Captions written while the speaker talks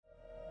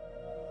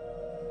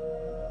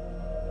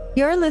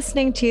You're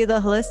listening to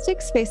the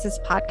Holistic Spaces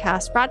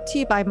podcast brought to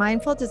you by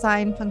Mindful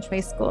Design Feng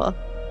Shui School.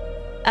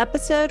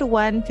 Episode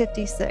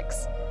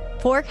 156,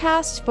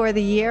 Forecast for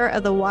the Year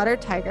of the Water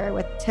Tiger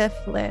with Tiff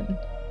Lin.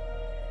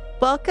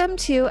 Welcome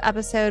to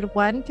episode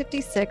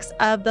 156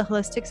 of the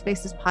Holistic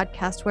Spaces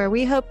podcast, where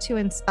we hope to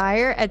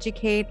inspire,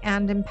 educate,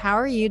 and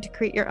empower you to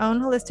create your own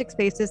holistic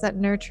spaces that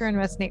nurture and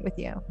resonate with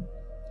you.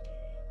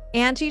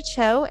 Angie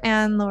Cho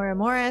and Laura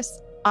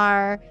Morris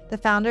are the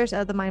founders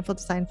of the Mindful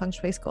Design Feng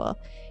Shui School.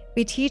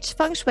 We teach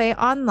Feng Shui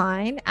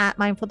online at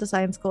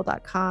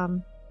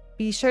mindfuldesignschool.com.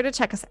 Be sure to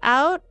check us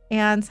out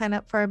and sign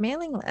up for our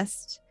mailing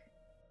list.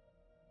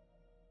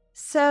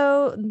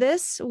 So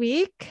this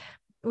week,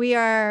 we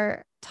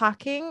are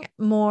talking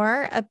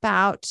more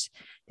about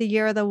the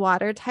Year of the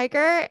Water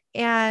Tiger.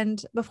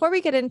 And before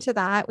we get into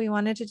that, we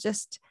wanted to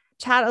just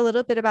chat a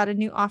little bit about a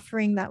new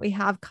offering that we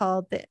have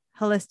called the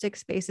Holistic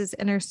Spaces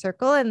Inner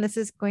Circle. And this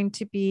is going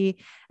to be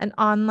an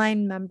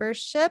online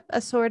membership, a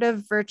sort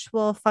of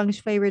virtual feng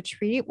shui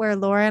retreat where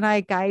Laura and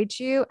I guide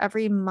you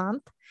every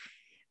month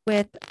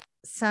with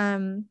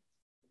some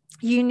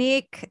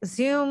unique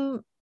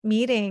Zoom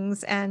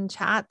meetings and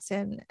chats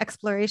and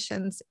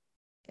explorations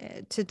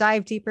to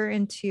dive deeper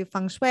into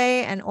feng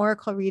shui and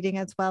oracle reading,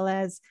 as well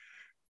as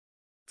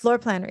floor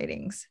plan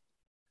readings.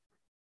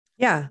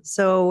 Yeah.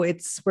 So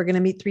we're going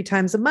to meet 3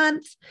 times a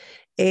month,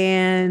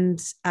 and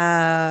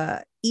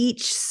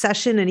each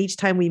session and each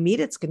time we meet,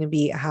 it's going to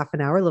be a half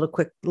an hour, little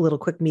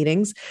quick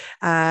meetings.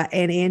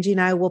 And Angie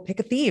and I will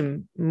pick a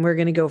theme. And we're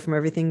going to go from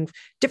everything,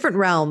 different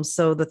realms.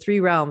 So the 3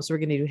 realms, we're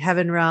going to do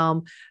heaven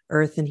realm,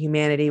 earth and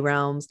humanity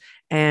realms.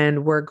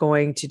 And we're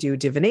going to do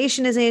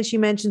divination, as Angie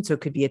mentioned. So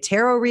it could be a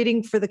tarot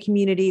reading for the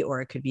community,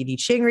 or it could be an I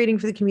Ching reading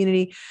for the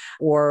community,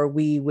 or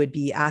we would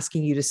be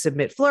asking you to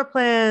submit floor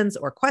plans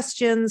or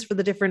questions for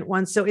the different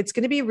ones. So it's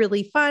going to be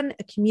really fun,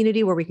 a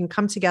community where we can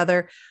come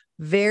together,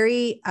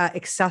 very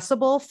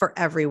accessible for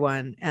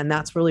everyone. And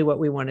that's really what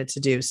we wanted to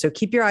do. So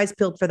keep your eyes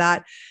peeled for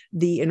that.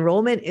 The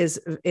enrollment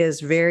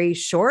is very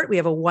short. We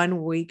have a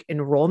 1-week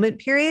enrollment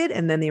period,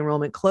 and then the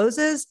enrollment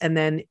closes. And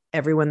then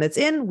everyone that's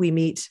in,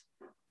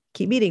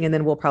 keep meeting, and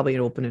then we'll probably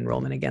open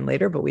enrollment again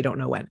later, but we don't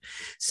know when.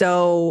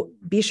 So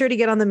be sure to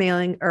get on the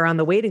mailing or on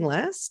the waiting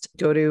list.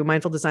 Go to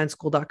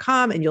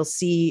mindfuldesignschool.com and you'll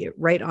see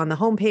right on the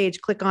homepage,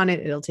 click on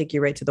it. It'll take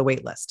you right to the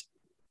wait list.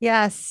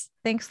 Yes.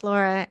 Thanks,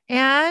 Laura.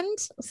 And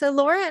so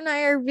Laura and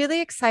I are really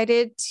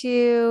excited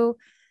to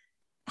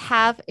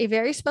have a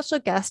very special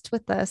guest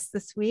with us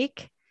this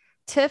week.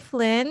 Tiff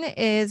Lin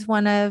is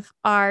one of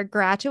our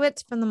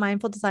graduates from the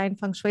Mindful Design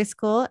Feng Shui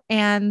School,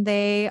 and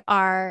they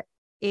are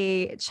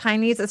a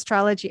Chinese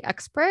astrology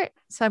expert.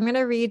 So I'm going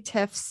to read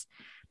Tiff's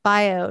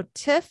bio.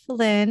 Tiff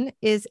Lin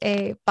is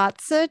a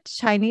Bazi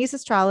Chinese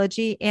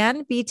astrology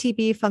and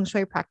BTB Feng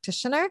Shui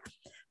practitioner,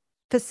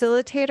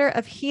 facilitator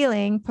of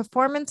healing,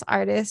 performance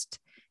artist,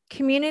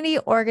 community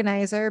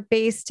organizer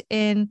based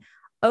in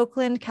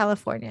Oakland,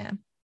 California.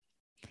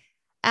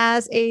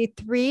 As a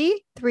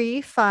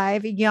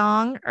 335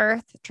 Yang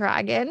Earth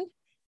Dragon,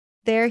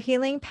 their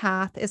healing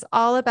path is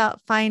all about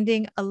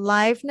finding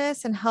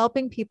aliveness and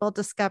helping people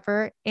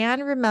discover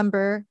and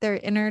remember their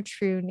inner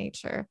true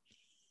nature.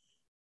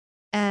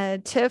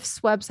 Tiff's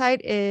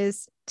website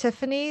is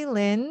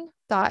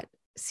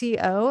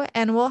tiffanylin.co,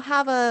 and we'll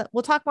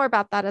talk more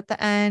about that at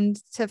the end.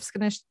 Tiff's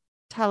going to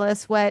tell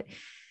us what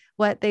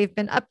they've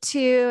been up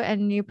to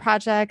and new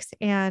projects,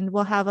 and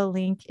we'll have a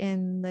link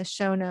in the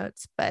show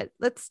notes. But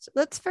let's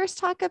first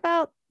talk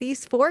about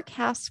these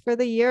forecasts for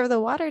the Year of the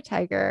Water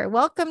Tiger.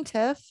 Welcome,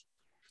 Tiff.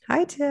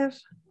 Hi, Tiff.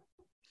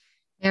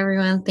 Hey,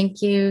 everyone.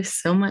 Thank you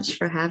so much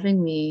for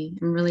having me.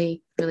 I'm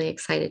really, really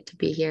excited to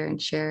be here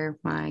and share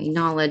my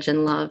knowledge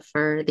and love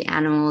for the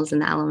animals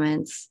and the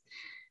elements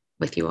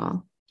with you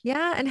all.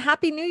 Yeah. And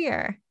Happy New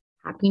Year.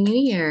 Happy New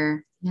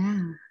Year.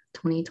 Yeah.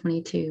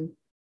 2022.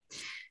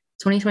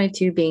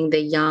 2022 being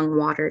the young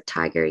water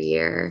tiger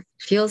year.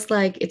 Feels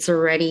like it's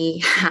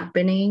already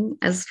happening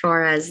as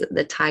far as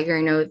the tiger.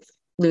 I know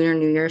Lunar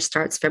New Year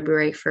starts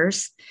February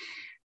 1st.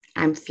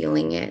 I'm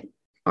feeling it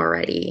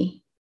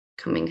already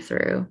coming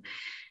through.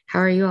 How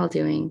are you all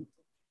doing?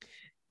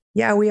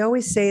 Yeah, we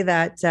always say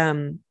that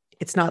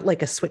it's not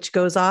like a switch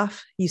goes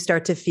off. You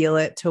start to feel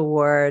it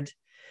toward,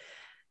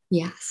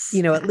 yes,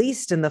 at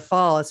least in the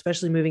fall,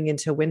 especially moving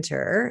into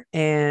winter,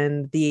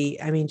 and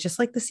just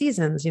like the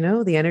seasons,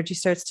 the energy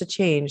starts to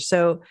change.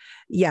 So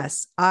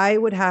yes, I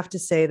would have to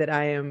say that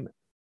I am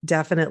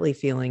definitely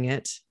feeling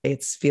it.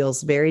 It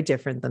feels very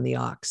different than the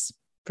ox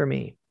for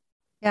me.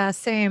 Yeah,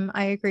 same.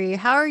 I agree.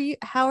 How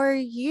are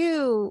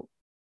you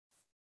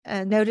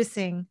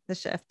noticing the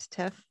shift,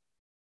 Tiff?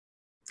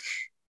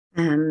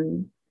 I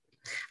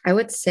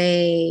would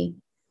say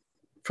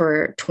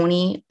for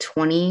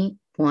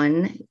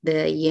 2021,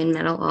 the yin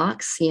metal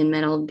ox, yin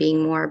metal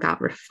being more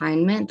about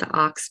refinement, the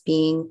ox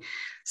being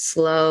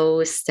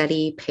slow,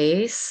 steady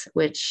pace,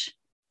 which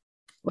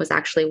was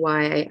actually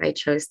why I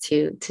chose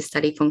to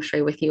study feng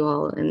shui with you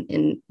all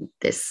in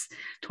this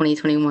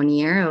 2021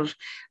 year of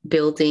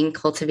building,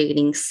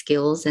 cultivating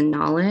skills and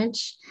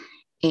knowledge.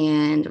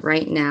 And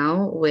right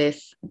now,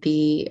 with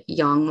the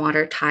Yang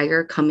water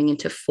tiger coming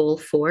into full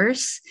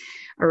force,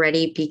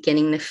 already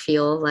beginning to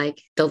feel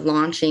like the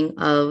launching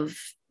of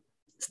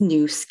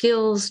new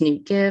skills, new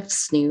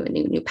gifts,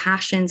 new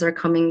passions are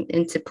coming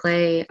into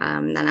play,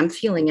 that I'm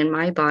feeling in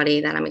my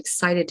body that I'm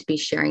excited to be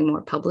sharing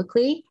more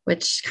publicly,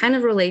 which kind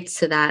of relates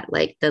to that,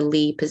 like the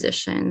Li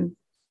position,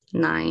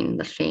 9,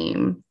 the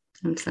fame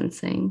I'm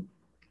sensing.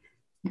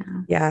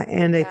 Yeah. Yeah.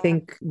 And I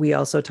think we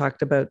also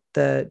talked about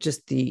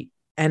the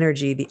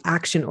energy, the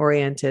action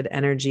oriented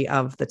energy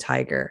of the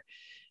tiger,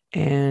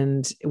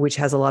 and which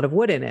has a lot of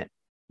wood in it,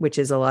 which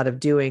is a lot of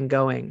doing,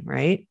 going,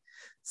 right?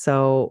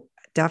 So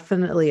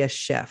definitely a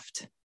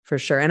shift for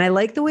sure. And I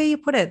like the way you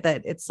put it,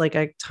 that it's like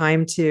a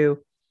time to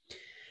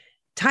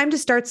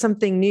start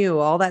something new,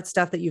 all that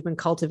stuff that you've been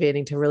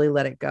cultivating, to really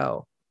let it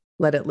go,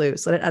 let it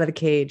loose, let it out of the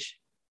cage.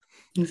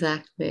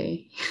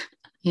 Exactly.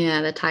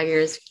 Yeah, the tiger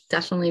is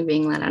definitely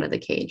being let out of the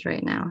cage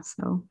right now.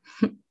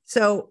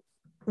 So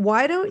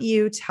why don't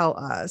you tell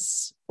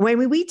us,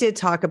 when we did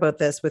talk about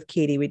this with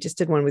Katie, we just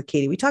did one with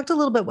Katie. We talked a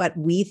little bit what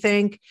we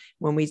think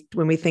when we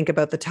think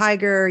about the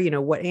tiger,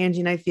 what Angie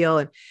and I feel.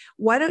 And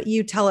why don't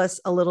you tell us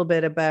a little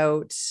bit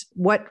about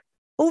what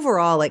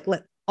overall, like,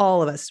 let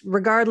all of us,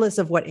 regardless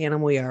of what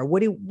animal we are,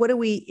 what are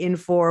we in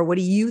for? What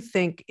do you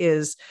think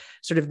is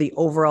sort of the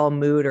overall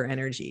mood or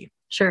energy?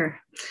 Sure.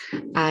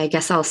 I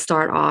guess I'll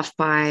start off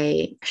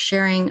by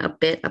sharing a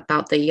bit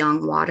about the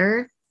Yang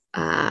water.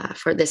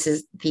 For this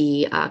is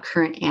the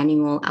current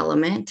annual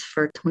element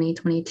for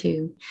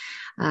 2022.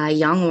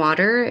 Yang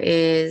water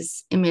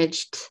is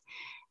imaged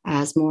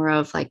as more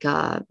of like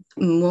a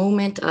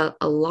moment,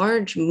 a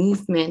large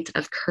movement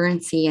of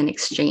currency and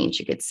exchange,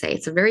 you could say.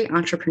 It's a very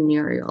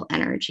entrepreneurial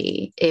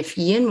energy. If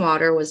yin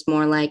water was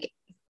more like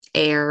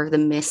air, the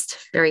mist,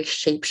 very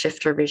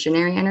shapeshifter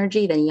visionary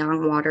energy, then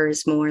yang water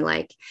is more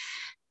like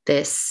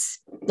this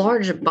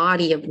large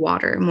body of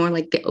water, more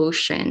like the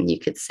ocean, you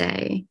could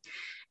say.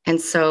 And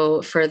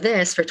so for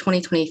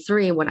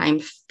 2023, what I'm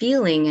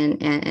feeling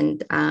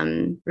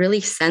and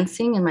really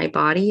sensing in my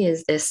body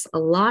is a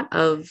lot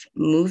of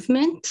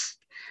movement,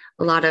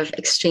 a lot of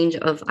exchange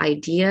of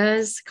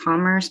ideas,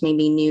 commerce,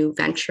 maybe new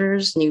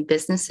ventures, new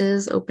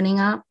businesses opening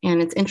up.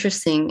 And it's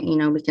interesting,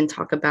 we can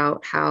talk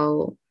about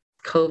how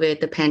COVID,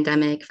 the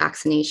pandemic,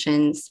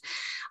 vaccinations,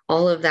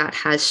 all of that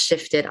has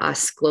shifted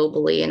us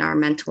globally in our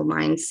mental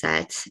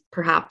mindset.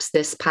 Perhaps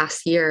this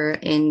past year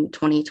in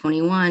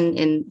 2021,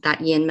 in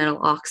that yin metal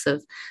ox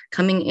of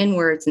coming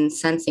inwards and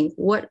sensing,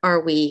 what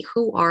are we?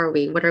 Who are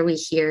we? What are we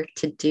here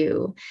to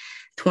do?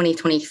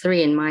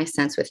 2023, in my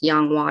sense, with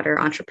yang water,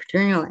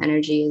 entrepreneurial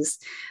energy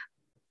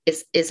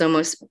is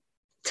almost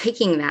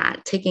taking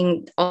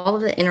all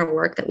of the inner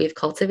work that we've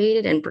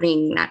cultivated and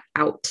bringing that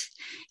out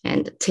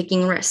and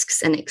taking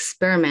risks and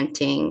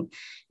experimenting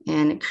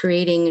and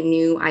creating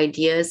new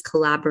ideas,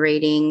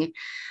 collaborating.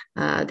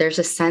 There's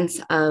a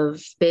sense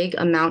of big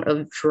amount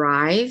of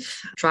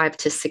drive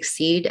to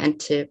succeed and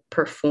to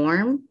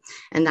perform.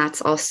 And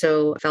that's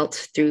also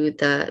felt through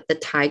the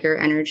tiger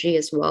energy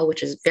as well,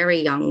 which is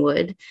very young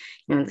wood,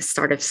 the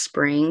start of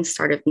spring,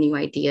 start of new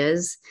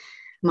ideas.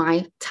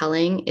 My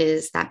telling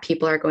is that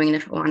people are going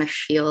to want to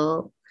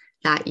feel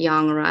that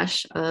yang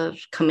rush of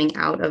coming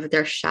out of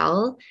their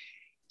shell,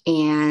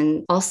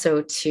 and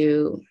also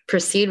to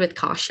proceed with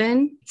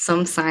caution.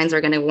 Some signs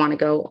are going to want to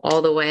go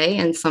all the way,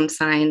 and some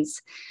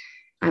signs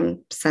I'm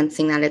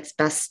sensing that it's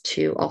best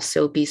to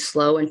also be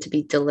slow and to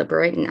be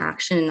deliberate in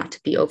action and not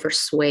to be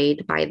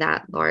overswayed by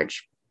that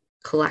large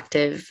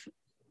collective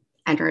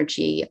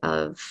energy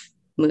of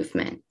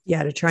movement.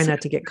 Yeah, to try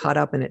not to get caught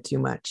up in it too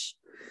much.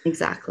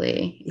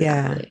 Exactly.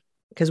 Yeah,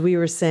 because we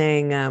were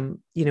saying,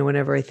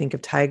 whenever I think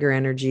of tiger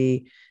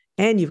energy,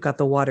 and you've got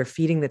the water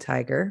feeding the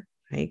tiger,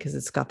 right? Because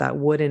it's got that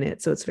wood in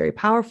it. So it's very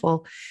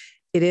powerful.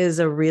 It is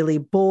a really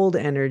bold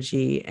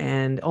energy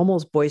and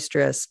almost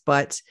boisterous,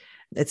 but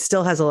it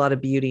still has a lot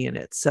of beauty in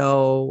it.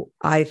 So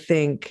I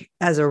think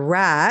as a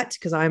rat,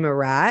 because I'm a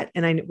rat,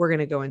 and we're going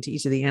to go into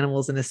each of the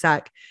animals in a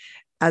sec.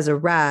 As a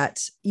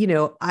rat,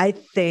 I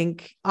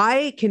think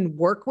I can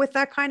work with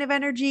that kind of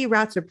energy.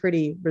 Rats are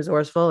pretty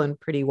resourceful and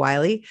pretty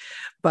wily,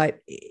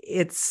 but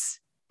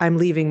I'm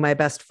leaving my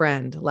best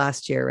friend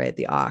last year, right?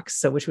 The ox.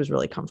 So, which was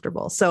really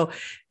comfortable. So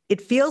it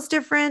feels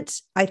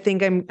different. I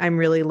think I'm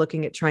really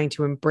looking at trying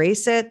to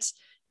embrace it,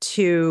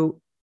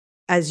 to,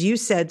 as you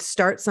said,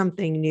 start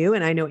something new.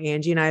 And I know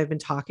Angie and I have been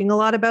talking a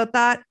lot about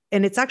that.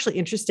 And it's actually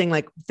interesting,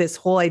 like this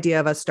whole idea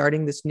of us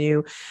starting this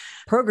new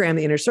program,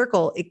 the Inner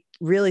Circle, it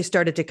really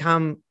started to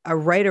come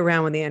right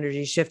around when the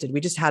energy shifted. We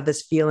just had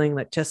this feeling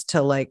that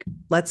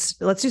let's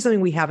do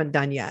something we haven't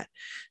done yet.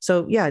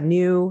 So yeah,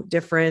 new,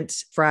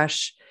 different,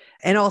 fresh.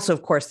 And also,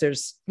 of course,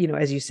 there's,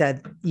 as you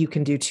said, you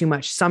can do too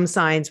much. Some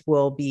signs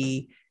will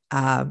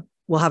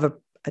have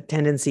a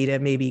tendency to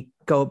maybe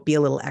be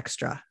a little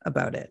extra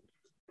about it.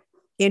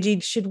 Angie,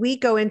 should we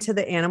go into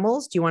the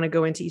animals? Do you want to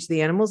go into each of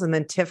the animals, and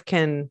then Tiff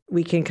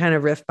we can kind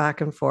of riff back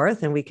and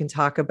forth, and we can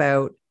talk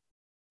about.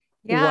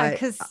 Yeah,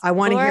 because I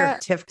want to hear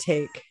Tiff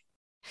take.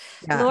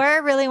 Yeah.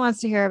 Laura really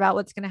wants to hear about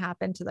what's going to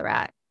happen to the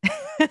rat.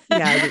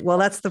 Yeah. Well,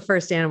 that's the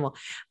first animal.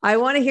 I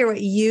want to hear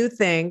what you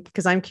think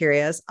because I'm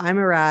curious. I'm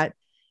a rat.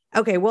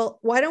 Okay. Well,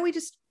 why don't we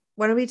just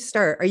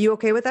start? Are you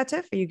okay with that,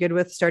 Tiff? Are you good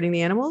with starting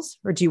the animals,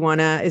 or do you want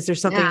to? Is there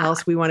something Yeah.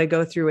 else we want to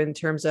go through in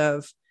terms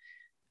of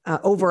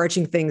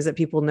overarching things that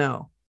people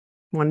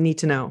need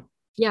to know?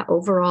 Yeah,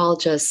 overall,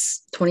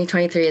 just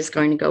 2023 is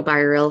going to go by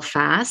real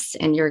fast,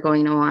 and you're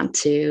going to want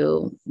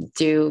to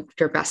do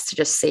your best to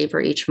just savor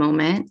each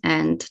moment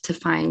and to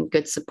find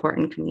good support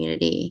and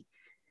community.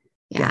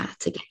 Yeah,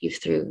 to get you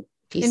through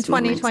these in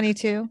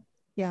 2022.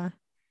 Yeah.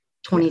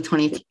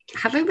 2020.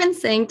 Have I been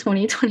saying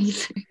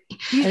 2023?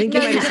 I think you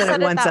might have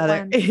said it once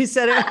other. You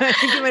said it. I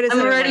think you might have said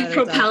I'm it already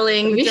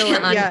propelling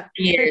beyond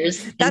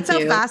years. That's how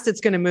fast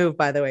it's going to move,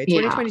 by the way.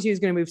 2022 is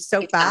going to move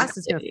so fast.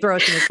 It's going to throw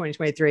us into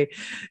 2023.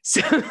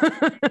 So,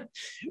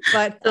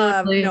 but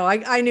no,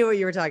 I knew what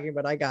you were talking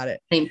about. I got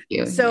it. Thank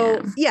you.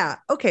 So yeah.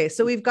 Okay.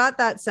 So we've got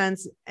that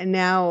sense, and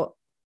now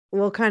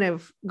we'll kind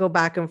of go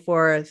back and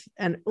forth,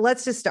 and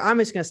let's just I'm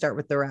just going to start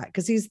with the rat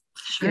because he's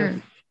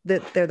they're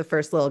the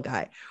first little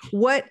guy.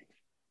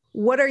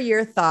 What are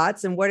your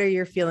thoughts and what are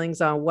your feelings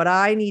on what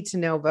I need to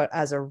know about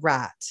as a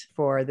rat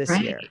for this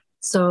year?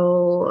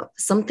 So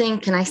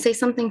can I say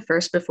something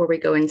first before we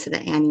go into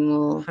the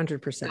annual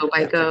 100% go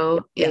by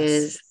go?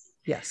 Yes.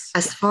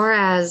 As far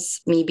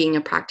as me being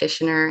a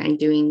practitioner and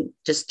doing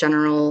just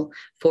general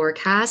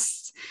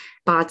forecasts,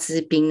 BOTS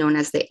is being known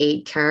as the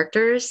 8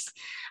 characters.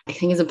 I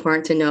think it's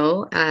important to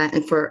know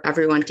and for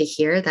everyone to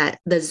hear that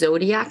the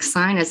zodiac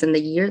sign, as in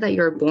the year that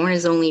you're born,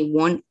 is only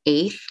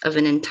 1/8 of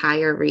an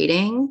entire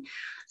reading.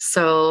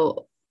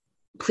 So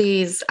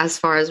please, as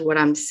far as what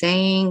I'm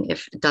saying,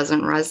 if it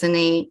doesn't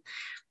resonate,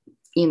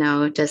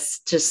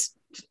 just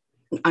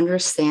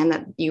understand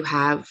that you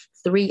have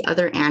 3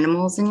 other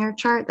animals in your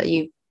chart that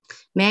you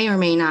may or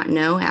may not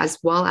know, as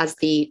well as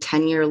the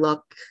 10-year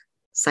look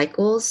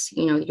cycles,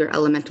 your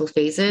elemental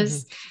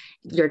phases,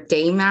 your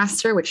day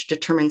master, which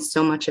determines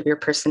so much of your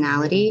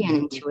personality and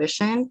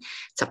intuition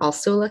to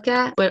also look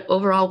at. But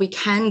overall, we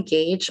can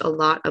gauge a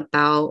lot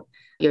about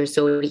your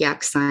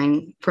zodiac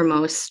sign. For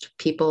most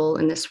people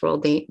in this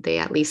world, they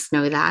at least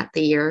know that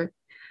the year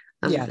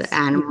of the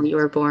animal you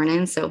were born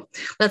in. So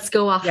let's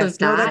go off of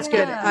that. No, that's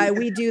good.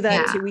 We do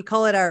that too. We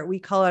call it our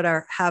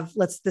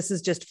this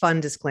is just fun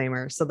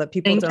disclaimer so that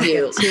people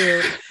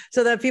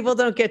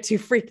don't get too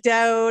freaked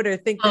out or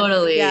think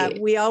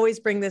we always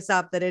bring this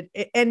up that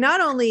and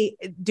not only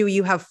do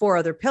you have 4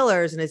 other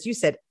pillars, and as you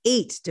said,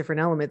 8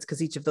 different elements,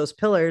 because each of those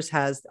pillars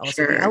has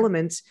also the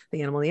elements,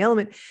 the animal, the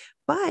element.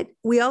 But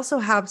we also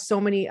have so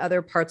many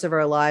other parts of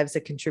our lives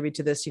that contribute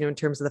to this, in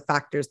terms of the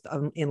factors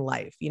in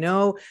life.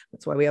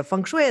 That's why we have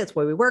feng shui. That's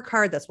why we work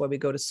hard. That's why we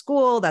go to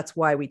school. That's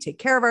why we take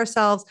care of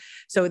ourselves.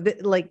 So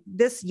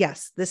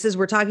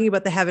we're talking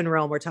about the heaven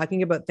realm. We're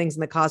talking about things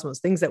in the cosmos,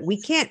 things that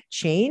we can't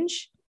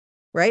change,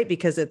 right?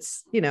 Because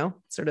it's,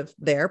 sort of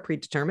there,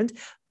 predetermined,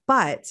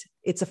 but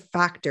it's a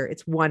factor.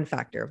 It's one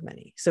factor of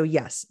many. So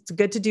yes, it's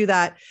good to do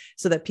that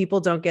so that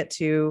people don't get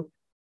too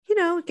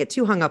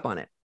hung up on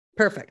it.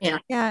 Perfect. Yeah.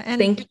 And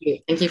thank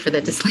you for the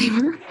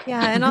disclaimer.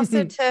 Yeah. And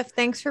also Tiff,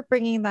 thanks for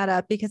bringing that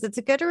up because it's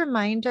a good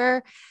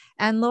reminder.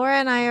 And Laura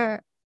and I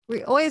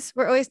we're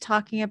always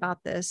talking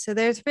about this. So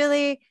there's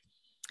really,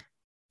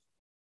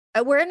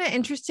 we're in an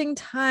interesting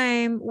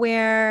time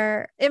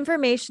where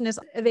information is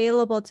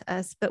available to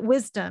us, but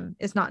wisdom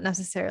is not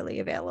necessarily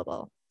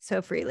available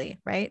so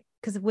freely, right?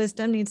 Because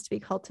wisdom needs to be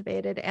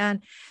cultivated.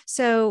 And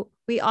so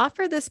we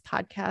offer this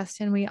podcast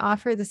and we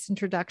offer this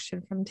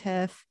introduction from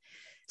Tiff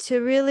to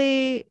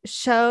really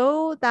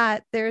show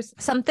that there's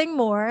something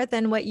more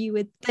than what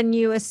you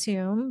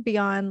assume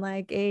beyond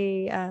like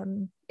a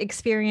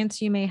experience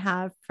you may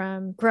have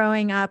from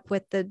growing up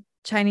with the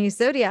Chinese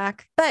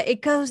zodiac, but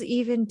it goes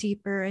even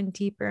deeper and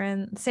deeper.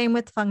 And same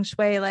with feng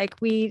shui. Like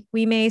we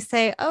may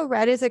say, oh,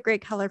 red is a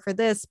great color for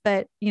this,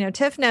 but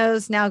Tiff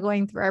knows now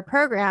going through our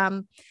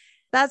program,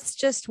 that's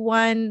just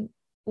one,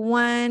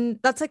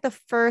 that's like the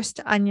first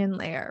onion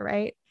layer,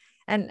 right?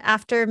 And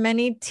after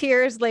many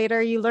tears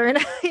later, you learn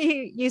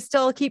you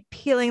still keep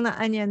peeling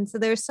the onion. So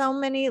there's so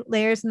many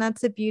layers, and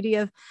that's the beauty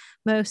of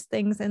most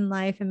things in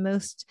life and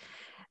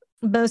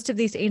most of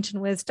these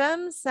ancient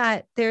wisdoms,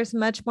 that there's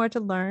much more to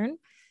learn.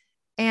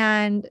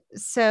 And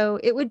so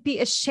it would be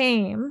a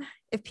shame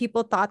if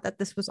people thought that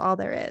this was all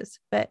there is,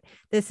 but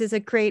this is a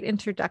great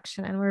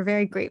introduction, and we're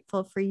very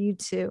grateful for you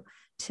to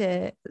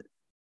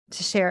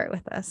share it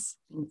with us.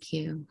 Thank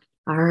you.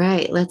 All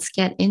right, let's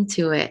get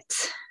into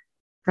it.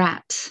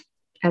 Rat.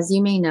 As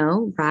you may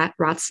know,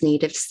 rat's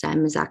native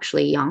stem is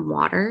actually yang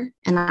water.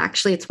 And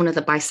actually, it's one of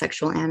the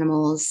bisexual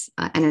animals,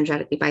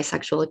 energetically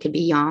bisexual. It could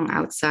be yang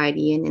outside,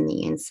 yin in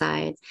the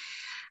inside.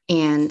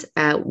 And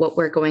what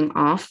we're going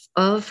off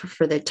of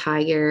for the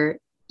tiger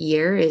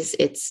year is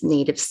its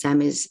native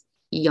stem is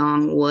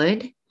yang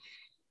wood.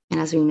 And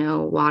as we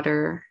know,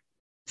 water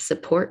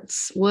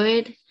supports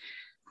wood.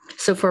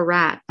 So for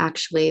rat,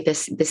 actually,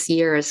 this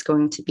year is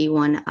going to be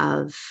one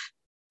of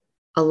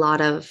a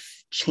lot of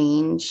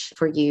change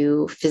for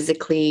you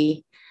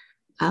physically,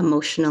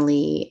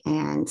 emotionally,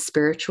 and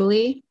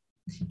spiritually.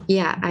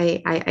 Yeah,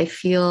 I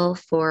feel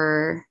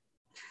for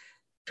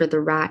the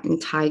rat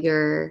and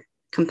tiger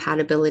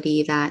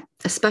compatibility, that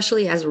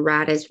especially as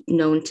rat is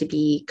known to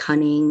be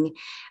cunning,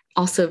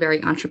 also very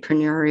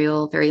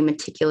entrepreneurial, very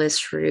meticulous,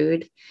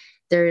 shrewd.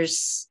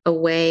 There's a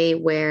way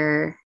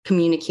where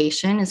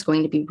communication is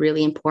going to be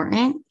really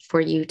important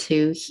for you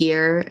to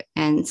hear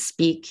and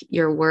speak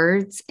your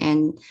words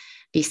and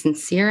be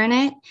sincere in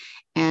it,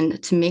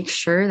 and to make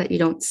sure that you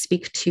don't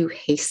speak too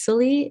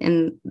hastily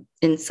in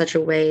such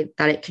a way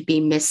that it could be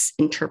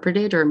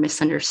misinterpreted or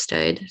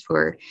misunderstood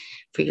for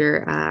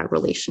your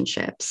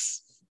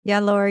relationships. Yeah,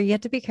 Laura, you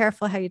have to be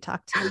careful how you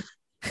talk to me.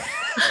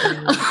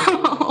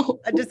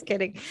 I'm just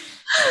kidding.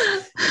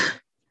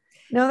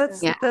 No,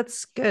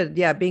 that's good.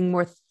 Yeah, being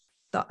more.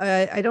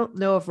 I don't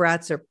know if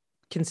rats are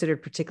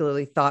considered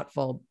particularly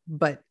thoughtful,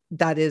 but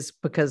that is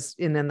because,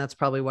 and then that's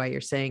probably why you're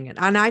saying it.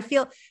 And I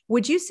feel,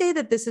 would you say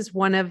that this is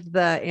one of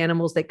the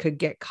animals that could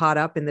get caught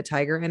up in the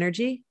tiger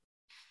energy?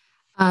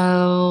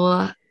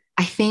 Oh,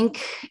 I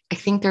think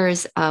there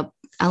is a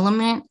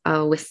element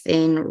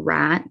within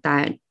rat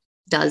that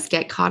does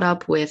get caught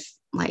up with,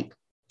 like,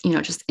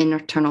 just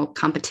internal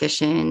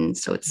competition.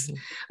 So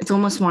it's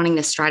almost wanting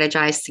to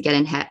strategize to get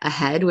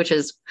ahead, which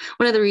is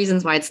one of the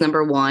reasons why it's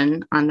number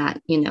one on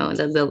that,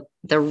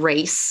 the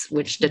race,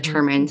 which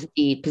determines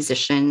the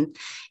position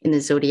in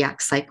the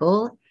zodiac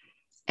cycle.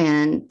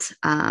 And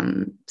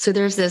so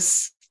there's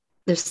this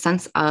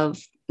sense of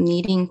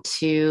needing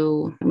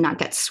to not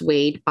get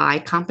swayed by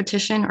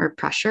competition or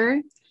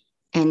pressure,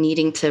 and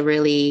needing to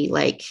really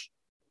like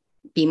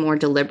be more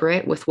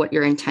deliberate with what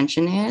your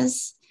intention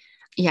is.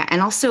 Yeah.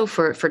 And also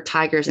for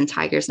tigers, and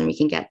we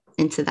can get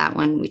into that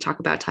when we talk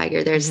about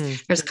tiger,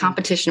 there's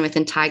competition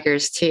within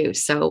tigers too.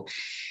 So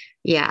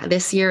yeah,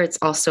 this year it's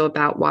also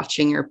about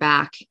watching your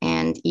back.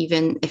 And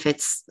even if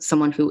it's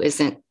someone who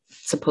isn't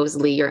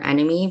supposedly your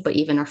enemy, but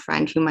even a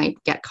friend who might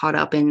get caught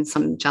up in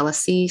some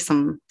jealousy,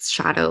 some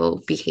shadow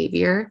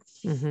behavior.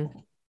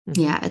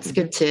 Yeah, it's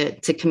good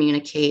to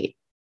communicate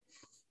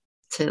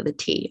to the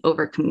T,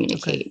 over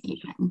communicate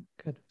even.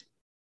 Good.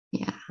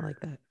 Yeah. I like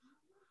that.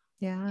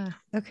 Yeah.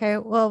 Okay.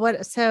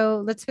 Well,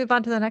 so let's move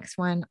on to the next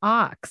one.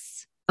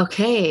 Ox.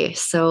 Okay.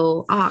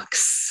 So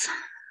ox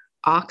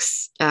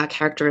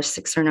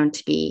characteristics are known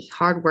to be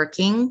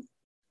hardworking,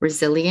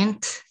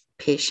 resilient,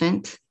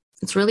 patient.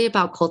 It's really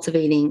about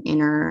cultivating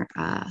inner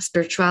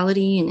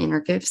spirituality and inner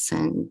gifts.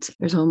 And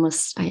there's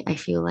almost, I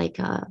feel like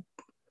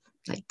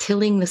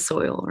tilling the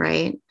soil,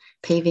 right?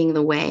 Paving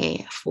the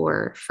way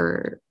for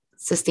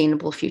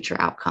sustainable future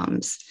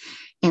outcomes.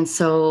 And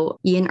so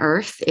yin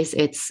earth is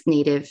its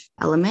native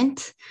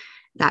element.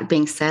 That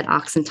being said,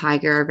 ox and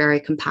tiger are very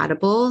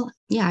compatible.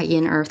 Yeah,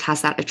 yin earth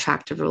has that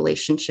attractive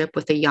relationship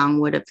with the yang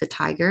wood of the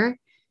tiger.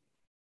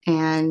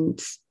 And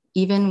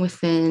even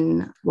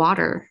within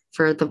water,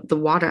 for the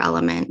water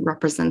element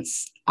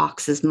represents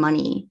ox's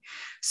money.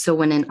 So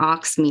when an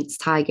ox meets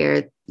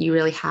tiger, you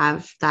really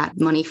have that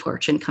money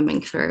fortune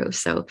coming through.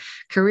 So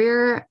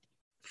career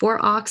for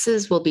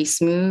oxes will be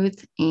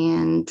smooth,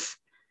 and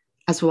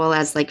as well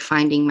as like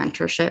finding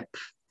mentorship.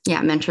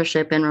 Yeah,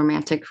 mentorship and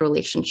romantic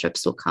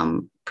relationships will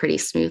come pretty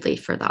smoothly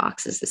for the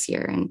oxes this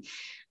year. And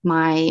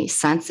my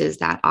sense is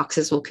that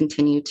oxes will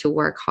continue to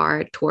work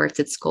hard towards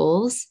its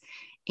goals.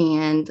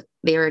 And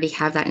they already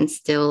have that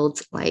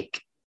instilled,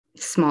 like,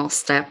 small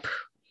step.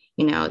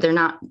 They're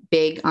not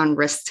big on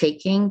risk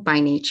taking by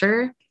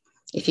nature.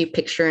 If you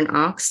picture an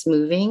ox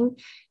moving,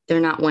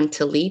 they're not one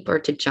to leap or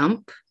to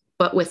jump.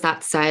 But with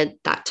that said,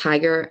 that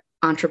tiger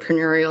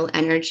entrepreneurial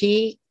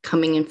energy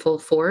coming in full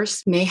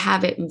force may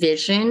have it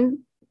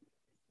vision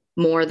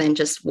more than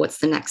just what's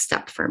the next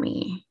step for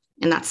me.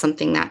 And that's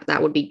something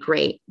that would be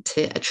great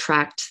to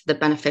attract the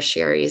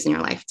beneficiaries in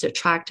your life, to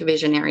attract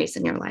visionaries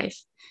in your life,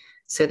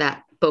 so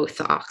that both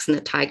the ox and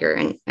the tiger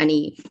and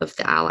any of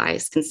the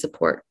allies can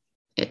support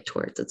it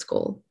towards its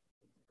goal.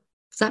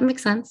 Does that make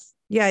sense?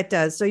 Yeah, it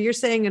does. So you're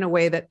saying in a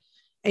way,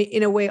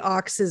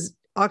 ox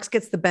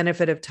gets the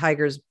benefit of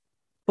tiger's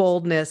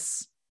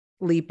boldness,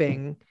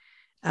 leaping.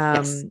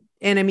 Yes.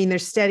 And I mean, they're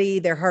steady,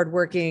 they're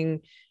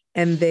hardworking,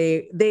 and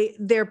they're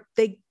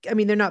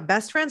not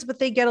best friends, but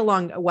they get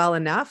along well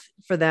enough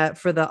for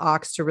the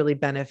ox to really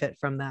benefit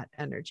from that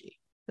energy.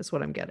 That's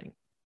what I'm getting.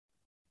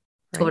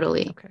 Right?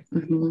 Totally. Okay.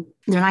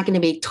 They're not going to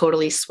be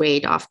totally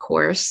swayed off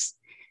course.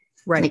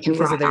 Right. They can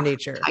because of their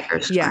nature.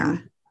 Yeah.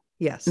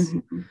 Yes.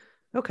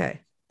 Okay.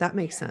 That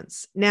makes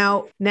sense.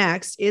 Now,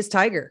 next is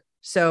tiger.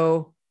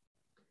 So,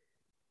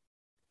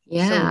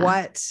 yeah.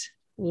 So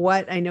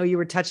what I know you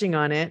were touching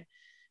on it.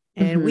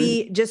 And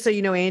we, just so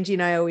you know, Angie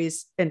and I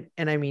always, and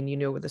I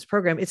mean, with this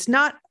program, it's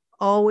not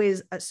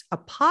always a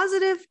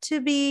positive to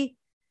be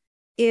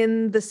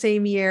in the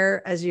same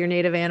year as your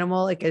native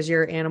animal, like as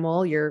your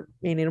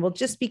main animal,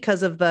 just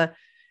because of the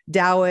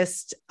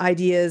Taoist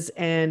ideas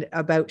and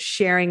about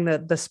sharing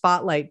the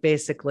spotlight,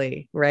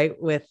 basically, right?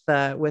 With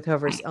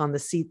whoever's on the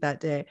seat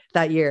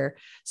that year.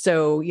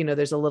 So,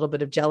 there's a little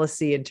bit of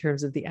jealousy in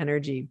terms of the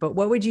energy, but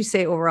what would you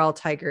say overall,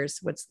 tigers,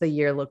 what's the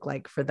year look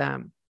like for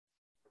them?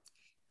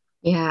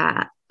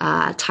 Yeah.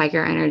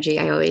 tiger energy,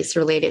 I always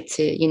relate it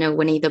to,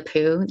 Winnie the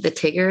Pooh, the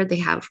tiger.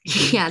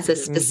 He has a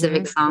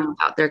specific song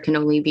about there can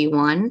only be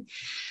one.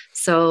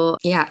 So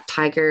yeah,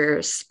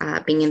 tigers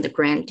being in the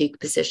Grand Duke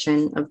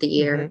position of the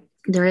year,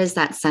 there is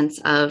that sense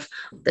of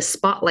the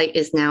spotlight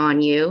is now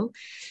on you.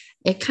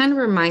 It kind of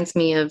reminds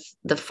me of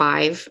the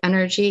 5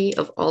 energy,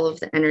 of all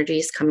of the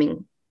energies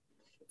coming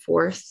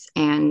forth,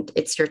 and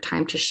it's your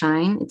time to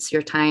shine. It's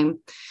your time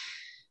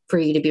for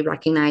you to be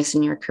recognized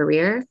in your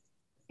career,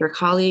 your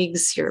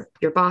colleagues, your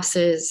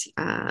bosses,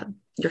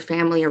 your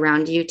family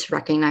around you, to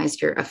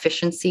recognize your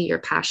efficiency, your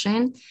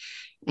passion,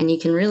 and you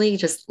can really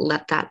just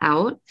let that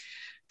out.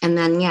 And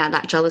then,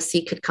 that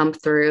jealousy could come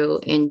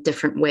through in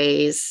different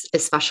ways,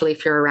 especially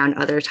if you're around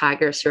other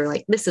tigers who are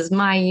like, this is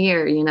my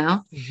year,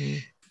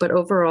 But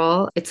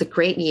overall, it's a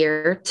great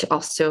year to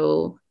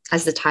also,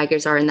 as the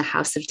tigers are in the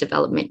house of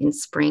development in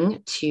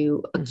spring,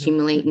 to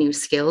accumulate new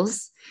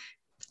skills,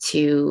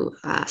 to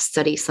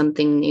study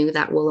something new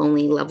that will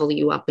only level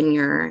you up in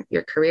your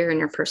career and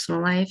your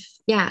personal life.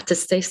 Yeah, to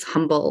stay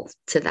humble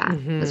to that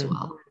as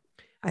well.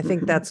 I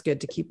think that's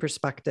good, to keep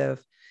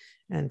perspective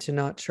and to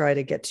not try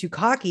to get too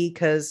cocky,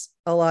 because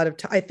a lot of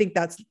I think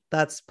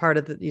that's part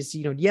of it is,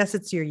 yes,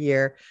 it's your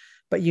year,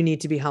 but you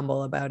need to be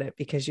humble about it,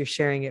 because you're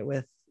sharing it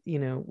with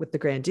the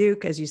Grand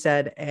Duke, as you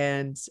said.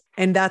 And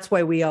that's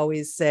why we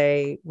always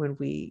say when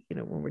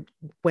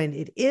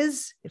it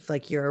is, if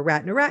like you're a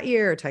rat in a rat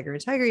year, or tiger in a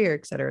tiger year,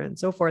 et cetera, and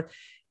so forth,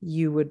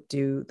 you would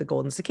do the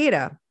golden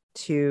cicada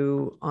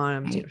to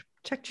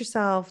protect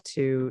yourself,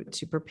 to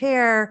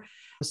prepare,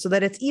 so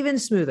that it's even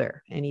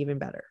smoother and even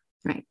better.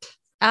 Right.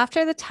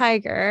 After the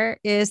tiger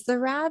is the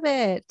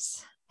rabbit.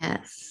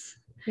 Yes.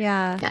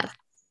 Yeah. Yes.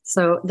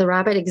 So the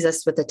rabbit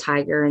exists with the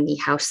tiger in the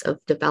house of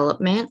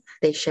development.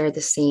 They share the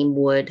same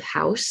wood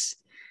house.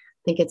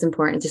 I think it's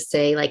important to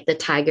say, like, the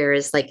tiger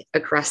is like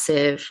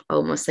aggressive,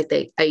 almost like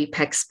the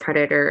apex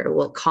predator. It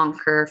will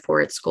conquer for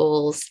its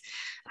goals.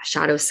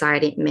 Shadow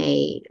side, it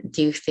may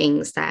do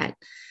things that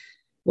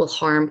will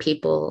harm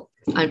people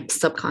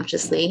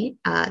subconsciously.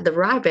 The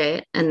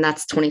rabbit, and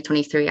that's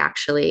 2023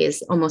 actually,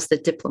 is almost the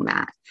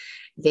diplomat.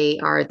 They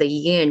are the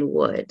yin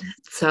wood.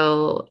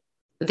 So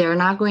they're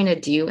not going to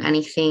do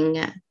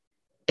anything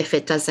if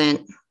it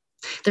doesn't,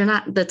 they're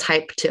not the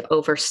type to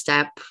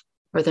overstep,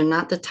 or they're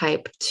not the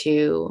type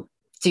to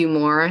do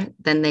more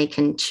than they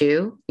can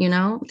chew.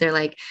 They're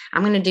like,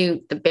 I'm going to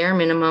do the bare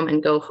minimum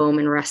and go home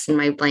and rest in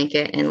my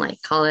blanket and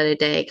like call it a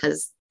day.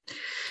 Cause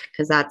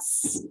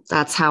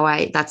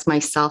that's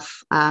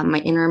myself. My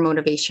inner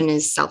motivation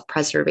is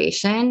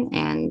self-preservation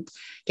and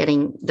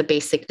getting the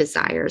basic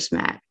desires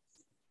met.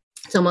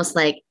 It's almost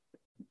like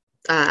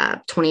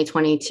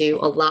 2022,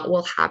 a lot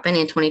will happen.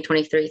 In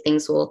 2023,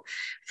 things will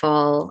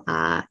fall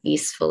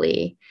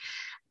easefully.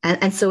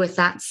 And so with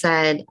that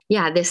said,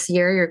 this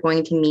year you're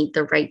going to meet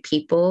the right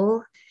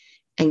people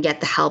and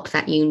get the help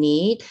that you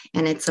need.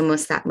 And it's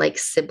almost that like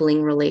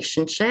sibling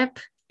relationship,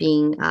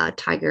 being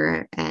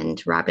tiger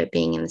and rabbit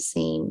being in the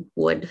same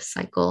wood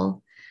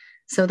cycle.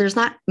 So there's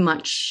not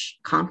much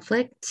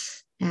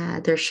conflict.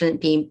 There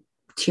shouldn't be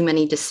too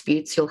many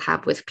disputes you'll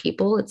have with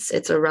people.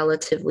 It's a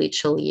relatively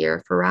chill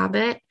year for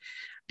rabbit.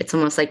 It's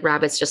almost like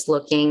rabbit's just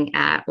looking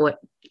at what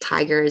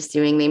tiger is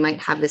doing. They might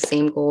have the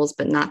same goals,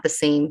 but not the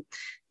same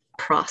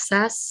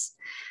process,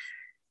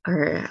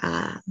 or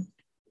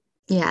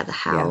the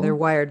how. Yeah, they're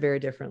wired very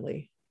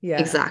differently. Yeah,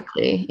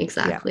 exactly.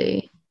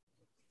 Yeah.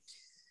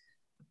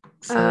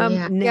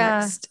 So,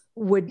 next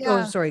would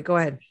oh, sorry, go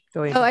ahead.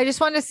 I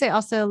just want to say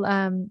also,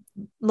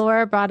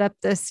 Laura brought up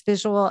this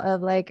visual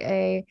of like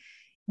a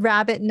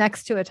rabbit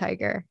next to a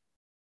tiger,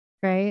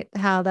 right?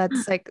 How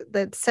that's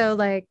so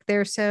like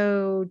they're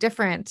so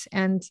different,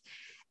 and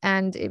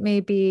it may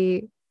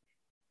be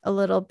a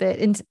little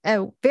bit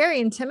very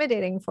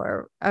intimidating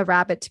for a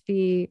rabbit to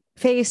be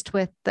faced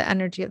with the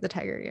energy of the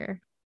tiger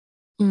year.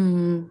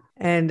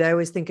 And I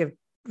always think of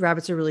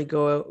rabbits are really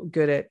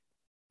good at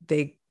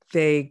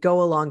they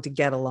go along to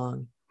get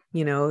along.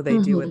 They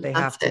do what they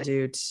have to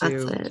do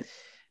to.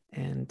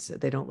 And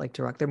they don't like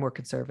to rock. They're more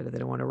conservative. They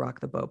don't want to rock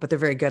the boat, but they're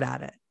very good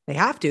at it. They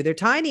have to. They're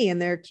tiny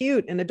and they're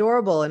cute and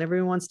adorable, and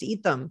everyone wants to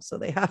eat them. So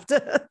they have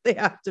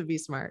to be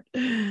smart.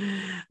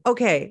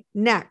 Okay,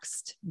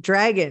 next,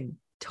 dragon.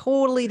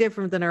 Totally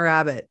different than a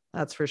rabbit.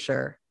 That's for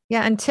sure.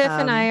 Yeah, and Tiff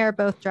and I are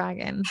both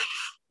dragon.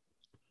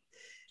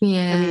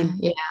 Yeah,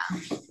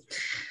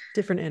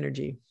 different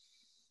energy.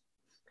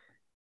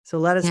 So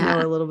let us know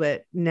a little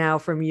bit now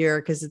from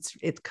because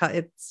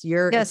it's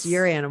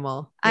your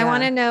animal. I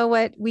want to know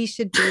what we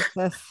should do,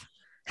 Tiff.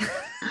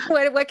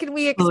 what can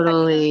we expect?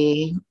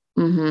 Totally.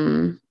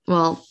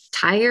 Well,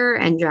 tiger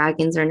and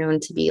dragons are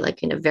known to be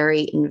like in a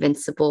very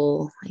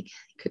invincible, like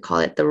you could call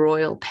it the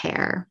royal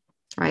pair,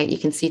 right? You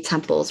can see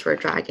temples where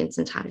dragons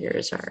and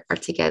tigers are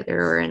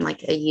together, or in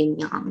like a yin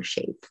yang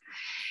shape.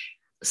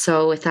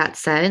 So with that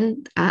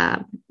said,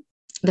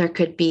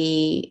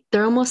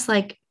 they're almost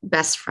like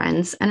best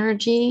friends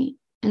energy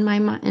in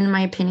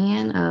my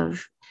opinion.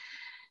 Of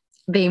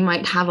they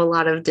might have a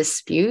lot of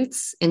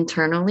disputes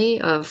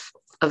internally of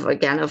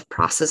of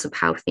process of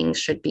how things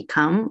should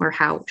become or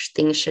how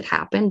things should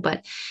happen.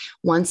 But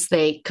once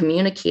they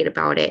communicate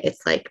about it,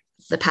 it's like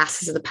the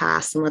past is the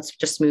past and let's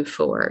just move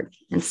forward.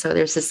 And so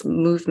there's this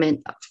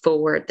movement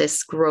forward,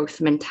 this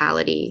growth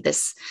mentality,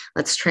 this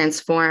let's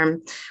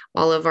transform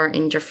all of our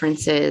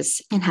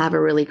indifferences and have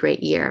a really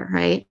great year,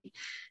 right?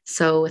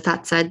 So with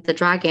that said, the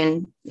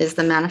dragon is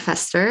the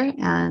manifester,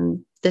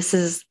 and this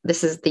is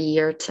the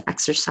year to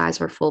exercise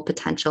our full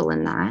potential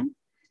in that.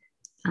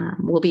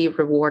 We'll be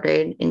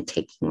rewarded in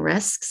taking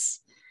risks.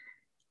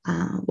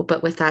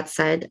 But with that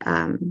said,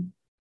 and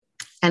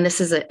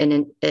this is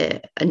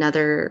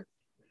another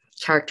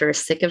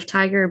characteristic of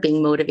Tiger,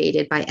 being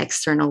motivated by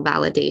external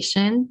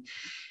validation,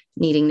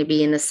 needing to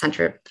be in the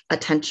center of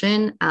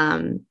attention.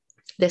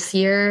 This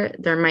year,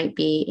 there might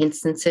be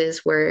instances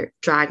where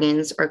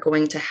dragons are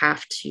going to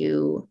have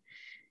to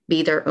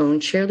be their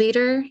own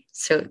cheerleader.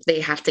 So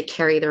they have to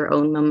carry their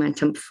own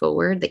momentum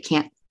forward. They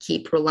can't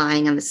keep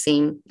relying on the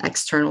same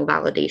external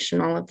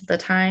validation all of the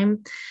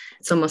time.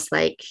 It's almost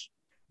like,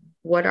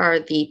 what are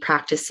the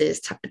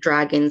practices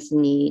dragons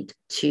need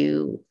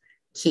to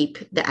keep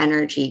the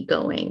energy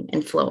going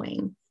and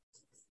flowing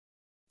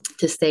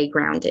to stay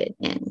grounded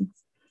in?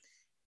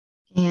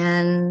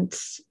 And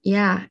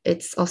yeah,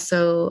 it's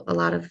also a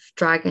lot of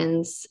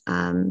dragons.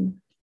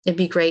 It'd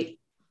be great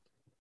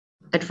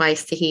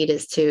advice to heed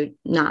is to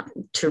not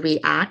to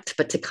react,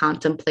 but to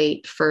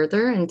contemplate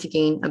further and to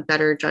gain a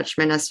better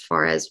judgment as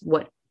far as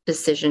what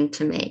decision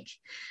to make.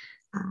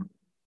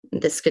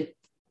 This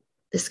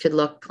could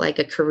look like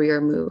a career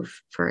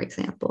move, for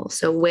example.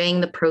 So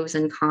weighing the pros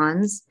and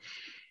cons,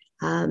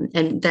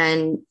 and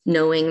then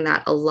knowing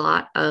that a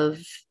lot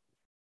of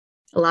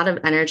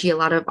energy, a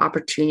lot of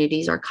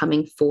opportunities are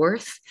coming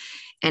forth,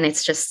 and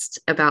it's just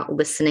about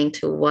listening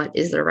to what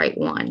is the right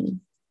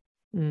one.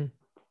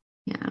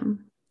 Yeah.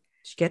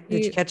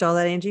 Did you catch all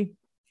that, Angie?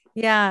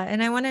 Yeah.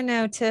 And I want to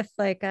know, Tiff,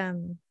 like,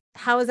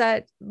 how does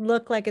that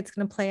look like it's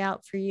going to play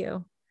out for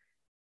you?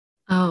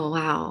 Oh,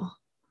 wow.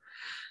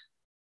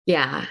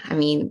 Yeah. I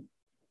mean,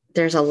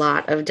 there's a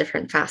lot of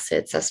different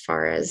facets as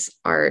far as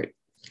art,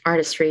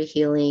 artistry,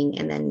 healing,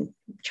 and then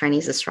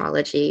Chinese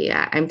astrology.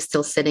 I'm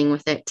still sitting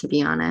with it, to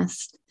be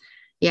honest.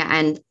 Yeah.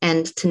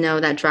 And to know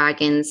that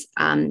dragons,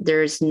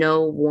 there's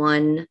no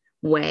one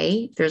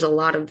way. There's a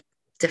lot of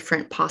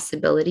different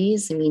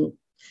possibilities. I mean,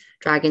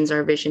 dragons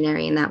are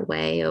visionary in that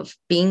way of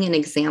being an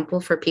example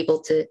for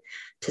people to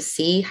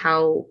see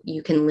how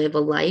you can live a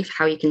life,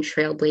 how you can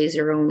trailblaze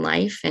your own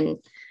life and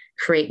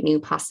create new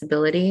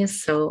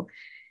possibilities. So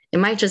it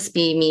might just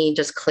be me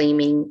just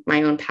claiming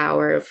my own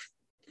power of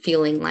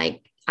feeling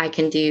like I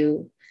can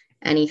do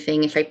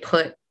anything if I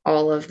put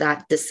all of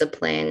that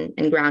discipline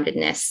and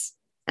groundedness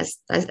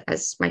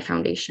as my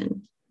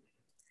foundation.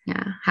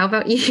 Yeah. How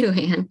about you,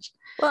 Ange?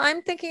 Well,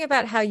 I'm thinking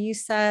about how you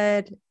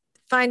said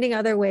finding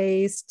other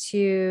ways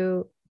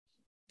to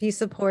be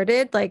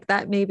supported, like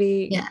that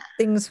maybe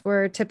things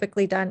were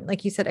typically done,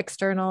 like you said,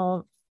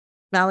 external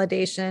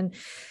validation,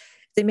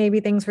 that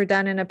maybe things were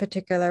done in a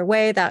particular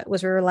way that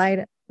was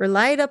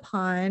relied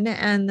upon.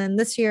 And then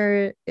this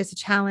year is a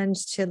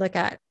challenge to look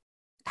at,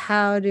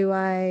 how do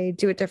I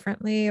do it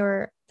differently?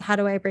 Or how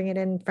do I bring it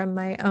in from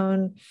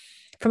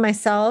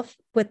myself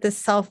with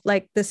this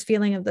like this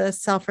feeling of the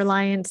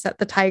self-reliance that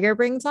the tiger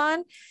brings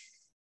on.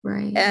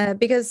 Right.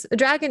 Because a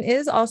dragon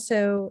is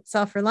also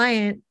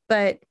self-reliant,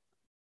 but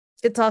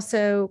it's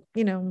also,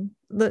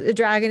 the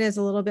dragon is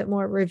a little bit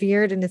more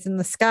revered and it's in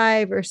the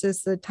sky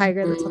versus the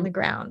tiger that's on the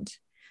ground.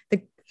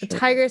 The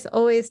tiger is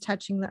always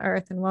touching the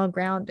earth and well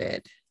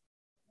grounded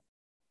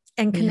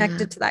and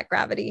connected to that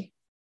gravity.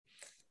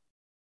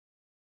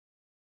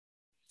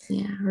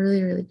 Yeah,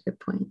 really, really good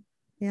point.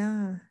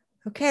 Yeah.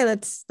 Okay,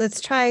 let's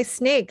try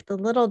Snake, the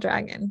little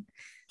dragon.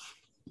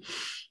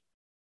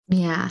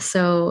 Yeah,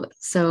 so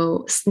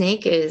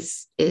Snake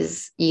is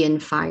yin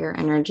fire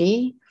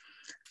energy.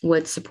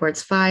 Wood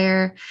supports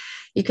fire.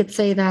 You could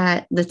say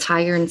that the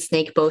tiger and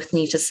snake both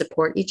need to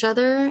support each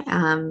other.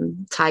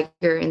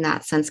 Tiger in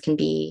that sense can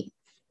be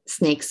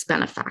snake's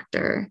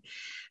benefactor.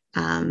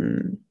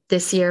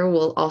 This year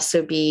will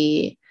also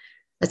be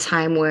a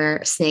time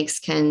where snakes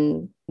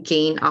can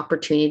gain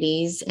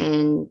opportunities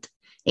and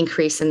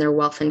increase in their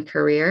wealth and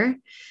career.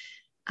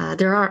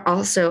 There are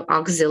also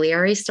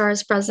auxiliary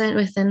stars present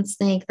within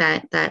snake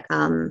that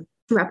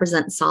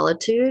represent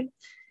solitude,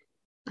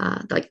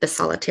 like the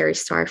solitary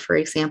star, for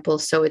example.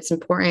 So it's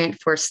important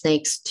for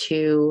snakes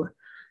to,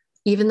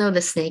 even though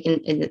the snake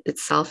in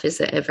itself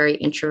is a very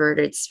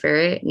introverted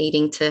spirit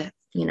needing to,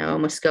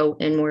 almost go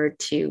inward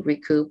to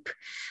recoup,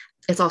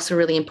 it's also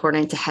really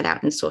important to head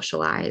out and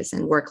socialize,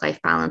 and work-life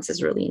balance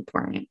is really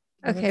important.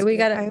 Okay, we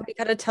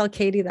gotta tell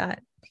Katie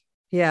that.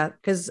 Yeah,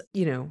 because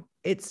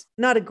it's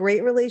not a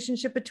great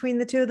relationship between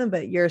the two of them,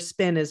 but your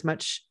spin is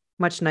much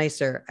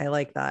nicer. I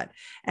like that.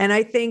 And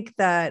I think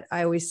that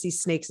I always see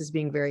snakes as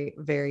being very,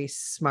 very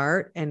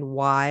smart and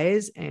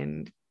wise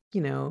and,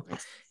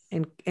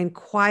 and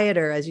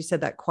quieter, as you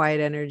said, that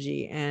quiet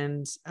energy.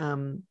 And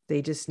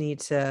they just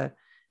need to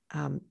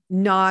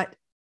not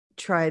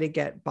try to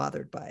get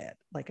bothered by it.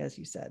 Like, as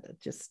you said,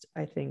 it just,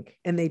 I think,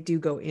 and they do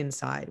go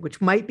inside, which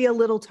might be a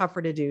little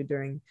tougher to do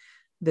during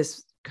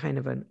this kind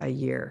of a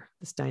year,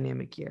 this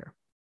dynamic year.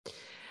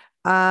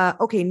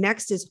 Okay.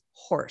 Next is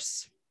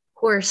horse.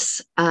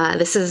 Horse.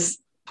 This is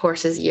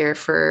horse's year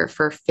for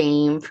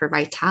fame, for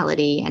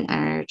vitality and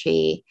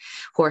energy.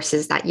 Horse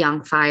is that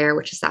young fire,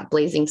 which is that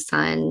blazing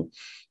sun.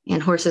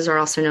 And horses are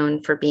also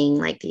known for being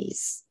like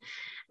these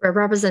a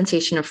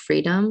representation of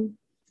freedom,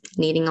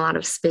 needing a lot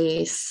of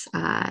space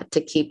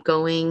to keep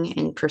going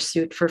in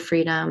pursuit for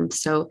freedom.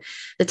 So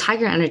the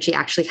tiger energy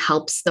actually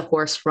helps the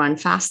horse run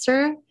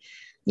faster.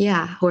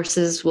 Yeah,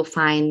 horses will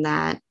find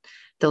that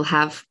they'll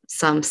have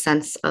some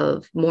sense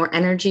of more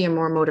energy and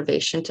more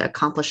motivation to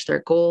accomplish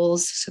their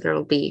goals. So there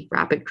will be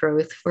rapid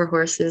growth for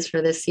horses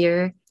for this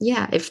year.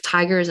 Yeah, if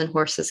tigers and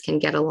horses can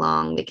get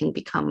along, they can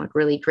become a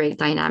really great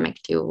dynamic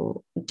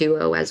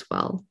duo as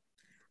well.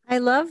 I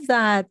love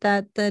that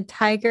the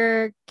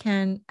tiger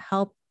can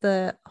help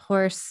the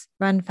horse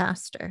run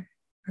faster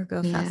or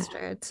go faster.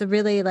 It's a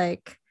really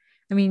like,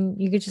 I mean,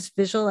 you could just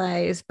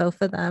visualize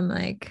both of them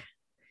like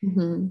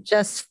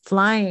just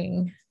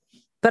flying,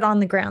 but on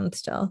the ground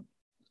still.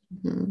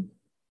 Mm-hmm.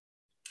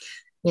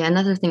 Yeah,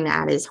 another thing to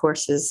add is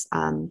horses,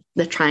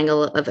 the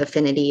triangle of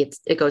affinity,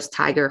 it goes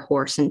tiger,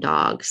 horse, and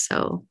dog.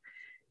 So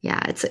yeah,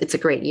 it's a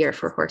great year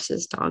for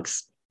horses,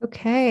 dogs.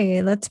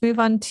 Okay, let's move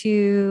on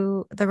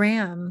to the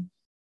ram.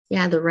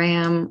 Yeah, the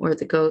ram or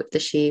the goat, the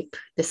sheep.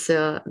 This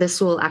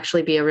will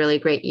actually be a really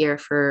great year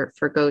for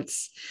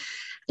goats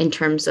in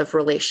terms of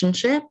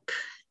relationship.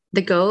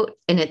 The goat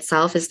in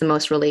itself is the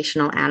most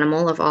relational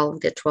animal of all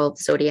of the 12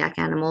 zodiac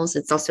animals.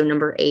 It's also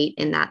number 8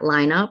 in that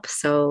lineup.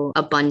 So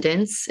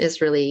abundance is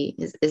really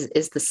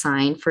is the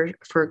sign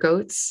for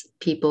goats.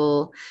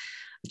 People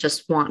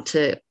just want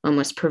to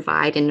almost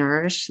provide and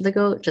nourish the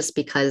goat just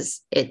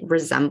because it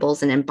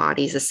resembles and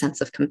embodies a sense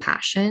of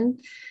compassion.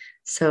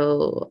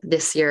 So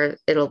this year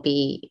it'll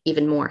be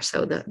even more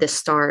so. The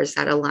stars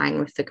that align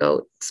with the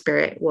goat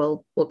spirit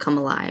will come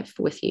alive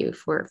with you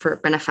for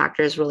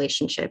benefactors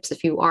relationships.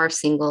 If you are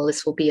single,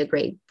 this will be a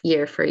great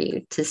year for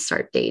you to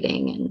start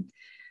dating and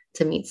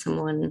to meet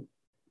someone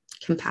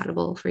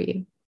compatible for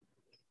you.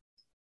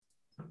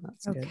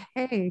 That's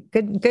okay.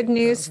 Good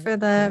news for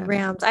the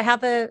rams. I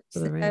have a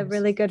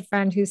really good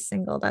friend who's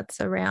single. That's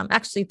a ram,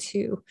 actually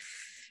 2.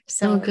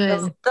 So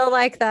good. They'll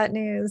like that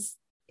news.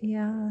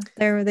 Yeah,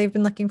 they've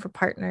been looking for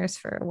partners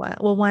for a while.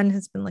 Well, one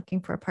has been looking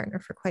for a partner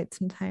for quite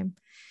some time.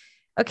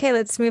 Okay,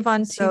 let's move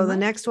on to the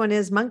next one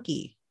is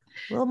monkey.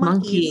 Little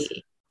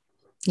monkey.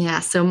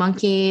 Yeah, so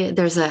monkey,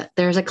 there's a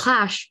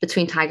clash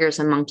between tigers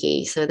and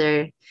monkey. So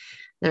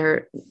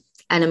they're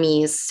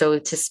enemies, so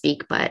to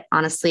speak. But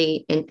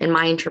honestly, in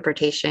my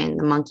interpretation,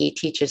 the monkey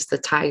teaches the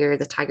tiger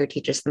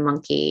teaches the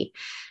monkey.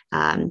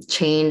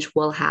 Change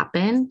will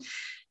happen.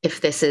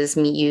 If this is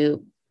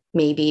you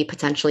maybe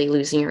potentially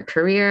losing your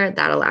career,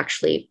 that'll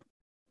actually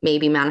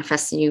maybe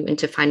manifest you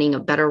into finding a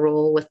better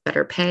role with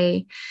better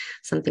pay,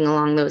 something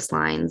along those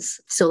lines.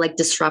 So like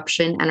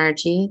disruption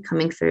energy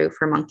coming through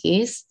for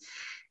monkeys.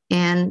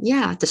 And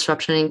yeah,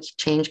 disruption and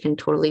change can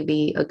totally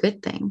be a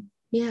good thing.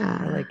 Yeah.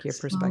 I like your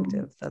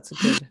perspective. That's a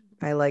good,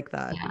 I like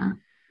that. Yeah.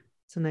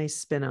 It's a nice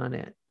spin on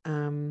it.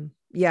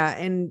 Yeah.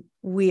 And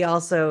we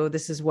also,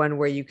 this is one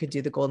where you could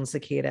do the golden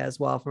cicada as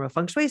well from a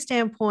feng shui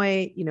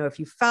standpoint. You know, if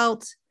you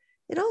felt,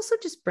 it also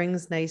just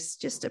brings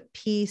just a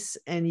peace,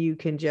 and you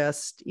can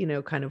just,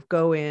 kind of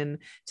go in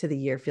to the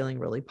year feeling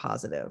really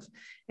positive.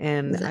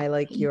 And exactly. I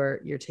like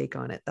your take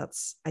on it.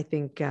 That's, I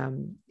think,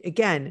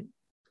 again,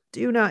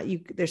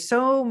 there's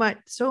so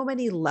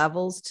many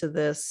levels to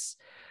this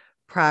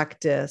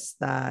practice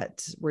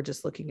that we're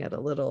just looking at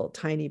a little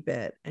tiny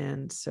bit.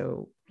 And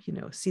so,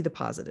 see the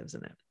positives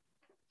in it.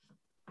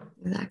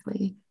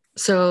 Exactly.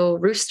 So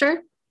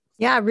rooster.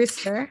 Yeah.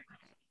 Rooster.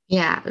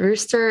 Yeah.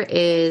 Rooster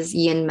is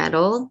yin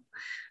metal.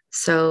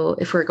 So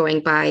if we're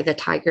going by the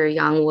tiger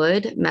yang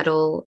wood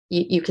metal,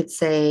 you could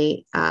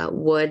say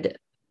wood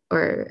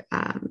or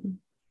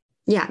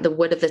the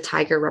wood of the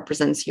tiger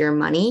represents your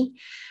money.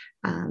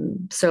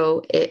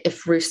 So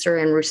if rooster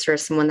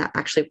is someone that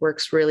actually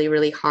works really,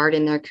 really hard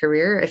in their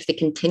career, if they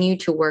continue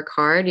to work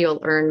hard,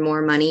 you'll earn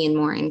more money and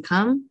more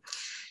income.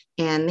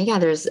 And yeah,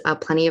 there's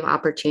plenty of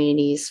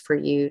opportunities for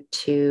you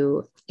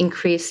to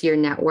increase your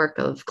network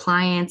of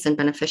clients and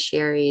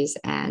beneficiaries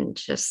and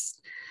just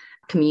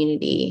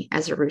community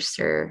as a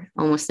rooster,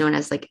 almost known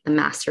as like the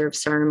master of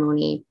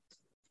ceremony,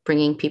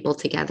 bringing people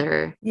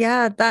together.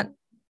 Yeah,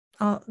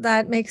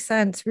 that makes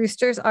sense.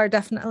 Roosters are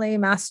definitely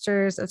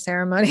masters of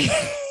ceremony.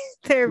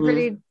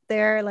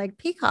 They're like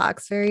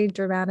peacocks, very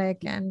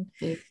dramatic and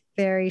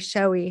very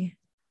showy.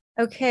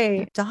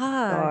 Okay,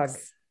 dogs.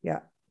 Dog. Yeah,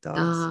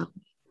 dogs.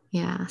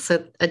 Yeah,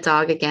 so a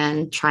dog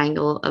again,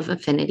 triangle of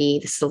affinity.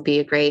 This will be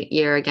a great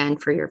year again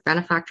for your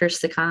benefactors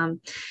to come.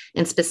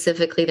 And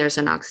specifically, there's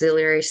an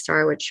auxiliary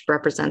star, which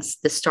represents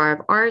the star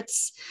of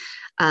arts.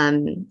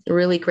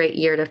 Really great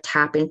year to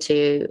tap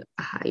into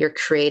your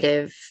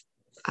creative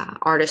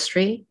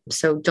artistry.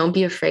 So don't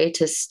be afraid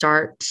to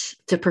start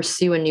to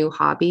pursue a new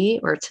hobby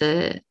or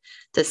to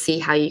to see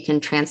how you can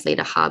translate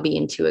a hobby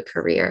into a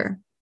career.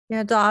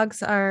 Yeah,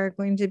 dogs are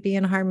going to be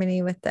in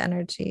harmony with the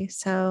energy.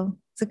 So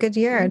it's a good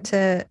year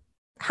to,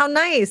 how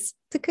nice.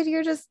 It's a good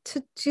year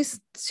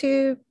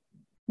to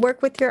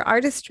work with your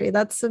artistry.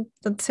 That's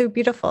so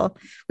beautiful.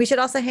 We should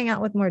also hang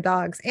out with more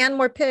dogs and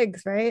more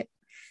pigs, right?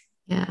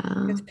 Yeah.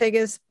 Because pig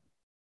is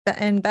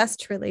in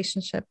best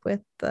relationship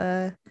with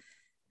the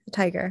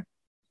tiger.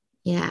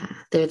 Yeah,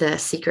 they're the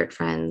secret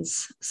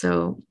friends.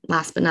 So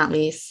last but not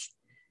least,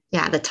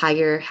 yeah, the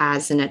tiger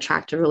has an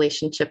attractive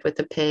relationship with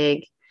the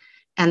pig.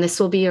 And this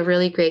will be a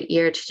really great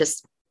year to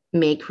just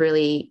make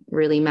really,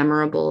 really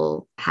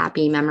memorable,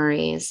 happy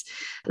memories.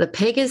 The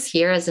pig is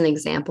here as an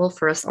example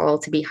for us all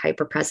to be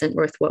hyper present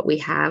with what we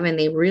have. And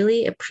they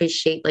really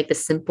appreciate like the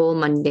simple,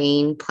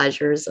 mundane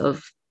pleasures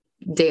of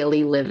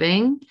daily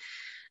living.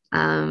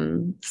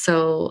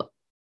 So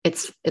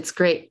it's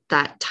great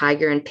that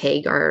tiger and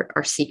pig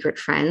are secret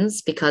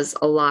friends, because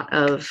a lot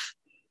of,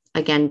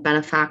 again,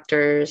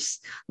 benefactors,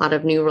 a lot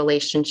of new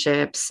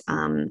relationships.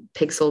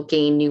 Pigs will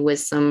gain new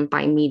wisdom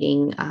by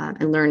meeting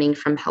and learning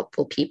from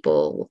helpful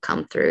people will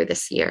come through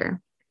this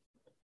year.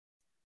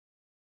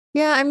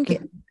 Yeah,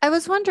 I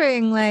was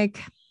wondering,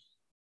 like,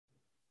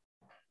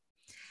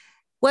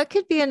 what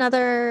could be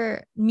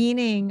another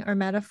meaning or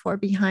metaphor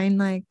behind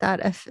like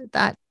that, if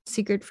that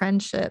secret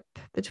friendship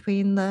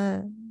between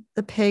the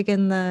pig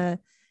and the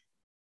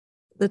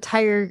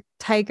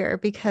tiger,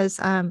 because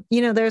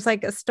there's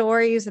like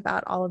stories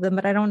about all of them,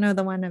 but I don't know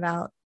the one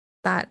about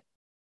that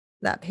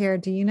pair.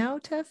 Do you know,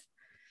 Tiff?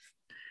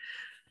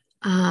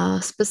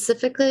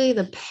 Specifically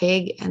the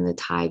pig and the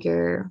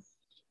tiger.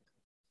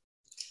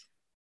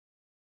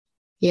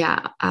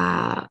 Yeah,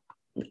 I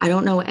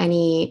don't know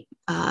any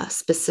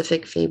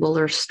specific fable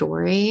or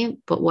story,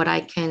 but what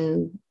I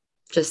can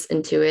just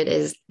intuit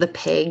is the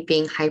pig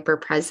being hyper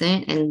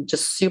present and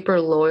just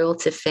super loyal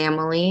to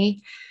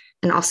family,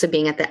 and also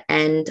being at the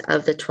end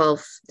of the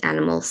 12th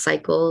animal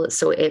cycle.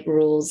 So it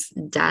rules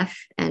death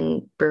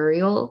and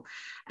burial.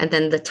 And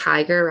then the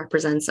tiger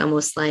represents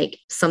almost like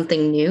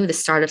something new, the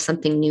start of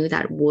something new,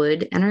 that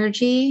wood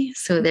energy.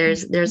 So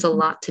there's a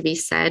lot to be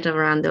said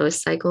around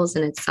those cycles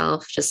in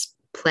itself, just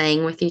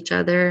playing with each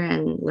other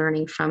and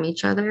learning from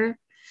each other.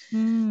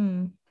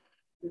 Mm.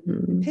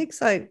 Mm-hmm.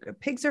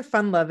 Pigs are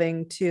fun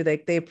loving too.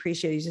 Like they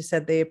appreciate, you just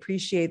said, they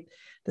appreciate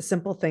the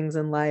simple things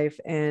in life.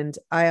 And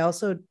I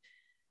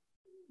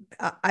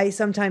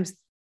sometimes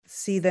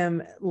see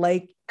them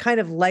like kind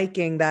of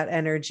liking that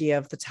energy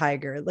of the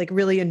tiger, like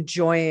really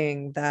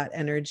enjoying that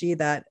energy,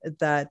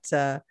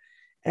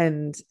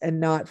 and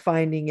not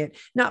finding it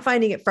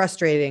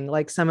frustrating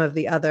like some of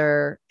the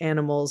other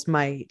animals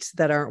might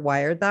that aren't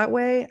wired that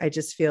way. I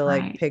just feel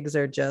like pigs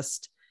are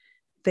just,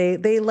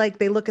 they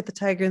look at the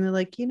tiger and they're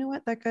like, you know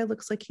what, that guy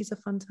looks like he's a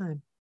fun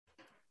time,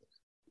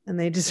 and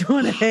they just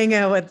want to hang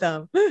out with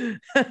them.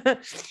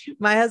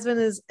 My husband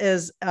is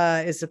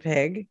a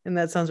pig, and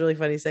that sounds really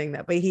funny saying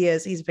that, but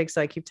he's a pig.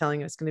 So I keep telling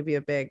him it's going to be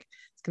a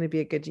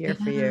good year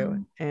for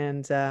you.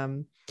 And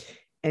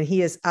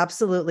he is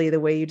absolutely, the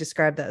way you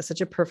described that is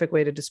such a perfect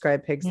way to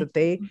describe pigs, that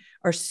they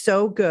are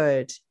so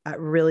good at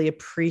really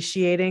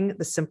appreciating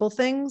the simple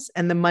things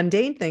and the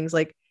mundane things.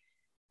 Like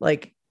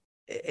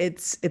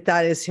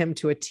that is him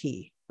to a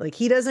T. Like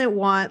he doesn't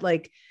want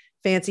like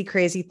fancy,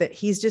 crazy that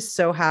he's just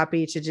so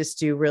happy to just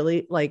do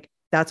really, like,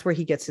 that's where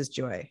he gets his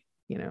joy,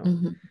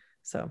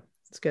 So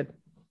it's good.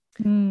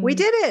 We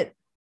did it.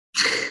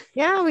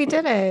 Yeah, we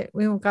did it.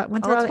 We went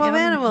through all 12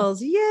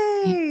 animals.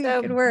 Yay.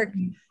 So, good work.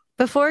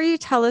 Before you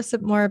tell us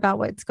more about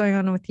what's going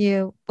on with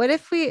you,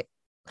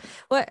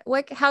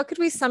 how could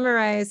we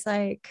summarize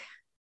like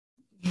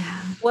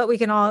what we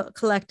can all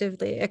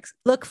collectively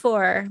look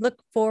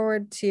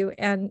forward to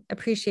and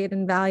appreciate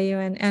and value,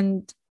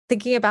 and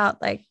thinking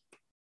about like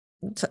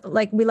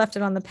we left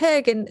it on the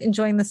pig and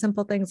enjoying the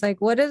simple things. Like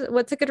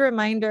what's a good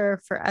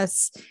reminder for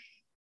us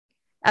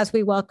as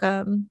we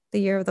welcome the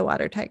year of the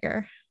water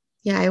tiger?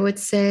 Yeah, I would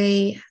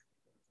say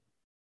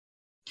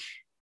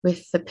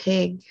with the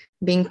pig,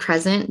 being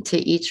present to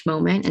each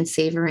moment and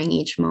savoring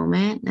each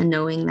moment, and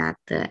knowing that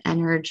the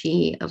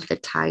energy of the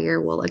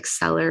tiger will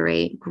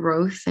accelerate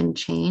growth and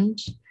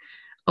change.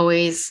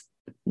 Always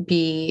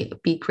be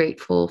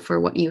grateful for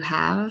what you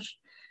have.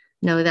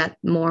 Know that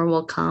more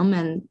will come,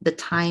 and the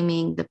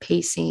timing, the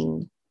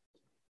pacing,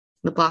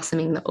 the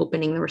blossoming, the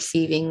opening, the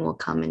receiving will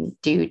come in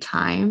due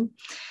time.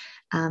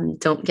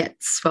 Don't get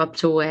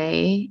swept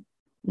away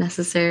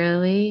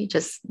necessarily.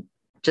 Just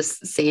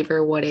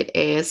savor what it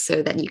is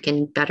so that you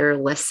can better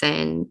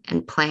listen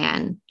and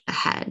plan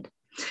ahead.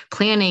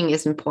 Planning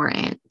is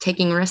important.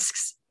 Taking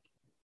risks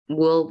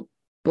will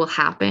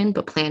happen,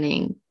 but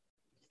planning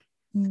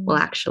will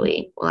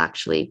actually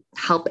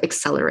help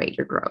accelerate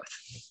your growth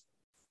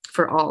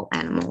for all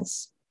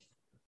animals.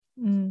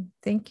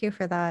 Thank you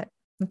for that.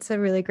 It's a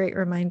really great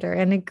reminder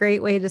and a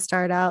great way to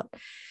start out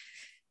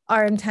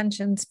our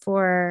intentions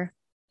for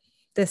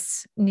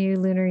this new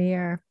lunar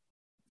year.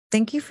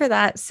 Thank you for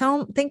that.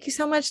 So thank you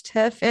so much,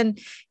 Tiff. And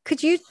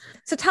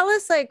tell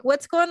us like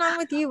what's going on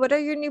with you? What are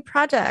your new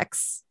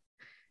projects?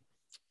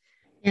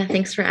 Yeah,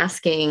 thanks for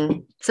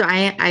asking. So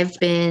I've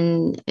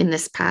been in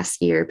this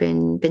past year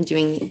been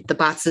doing the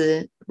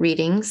Batsu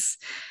readings.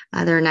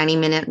 There are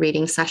 90-minute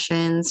reading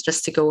sessions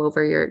just to go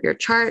over your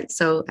chart.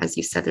 So as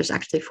you said, there's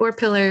actually 4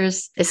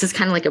 pillars. This is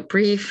kind of like a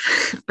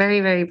brief,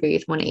 very, very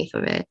brief, 1/8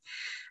 of it.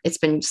 It's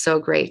been so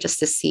great just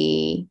to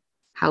see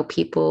how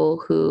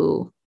people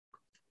who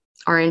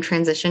are in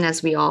transition,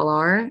 as we all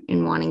are,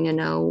 and wanting to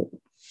know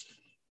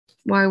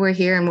why we're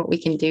here and what we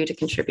can do to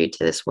contribute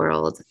to this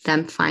world,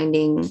 them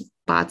finding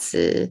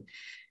Batsu,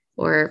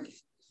 or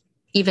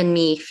even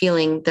me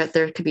feeling that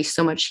there could be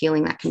so much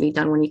healing that can be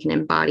done when you can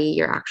embody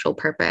your actual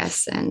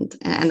purpose and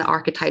the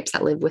archetypes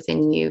that live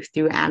within you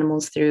through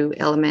animals, through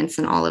elements,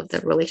 and all of the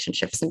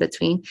relationships in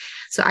between.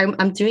 So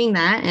I'm doing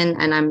that,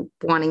 and I'm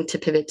wanting to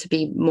pivot to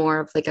be more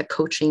of like a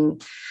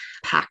coaching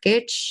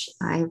package.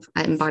 I've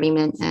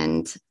embodiment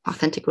and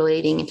authentic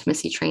relating,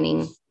 intimacy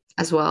training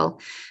as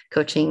well,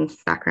 coaching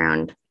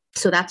background.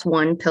 So that's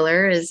one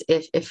pillar, is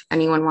if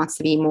anyone wants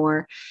to be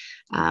more,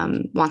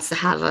 wants to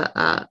have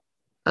a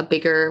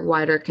bigger,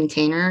 wider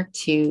container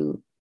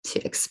to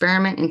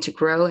experiment and to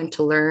grow and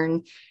to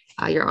learn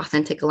your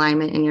authentic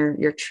alignment and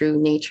your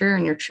true nature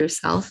and your true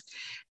self,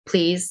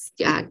 please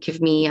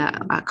give me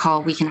a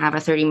call. We can have a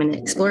 30-minute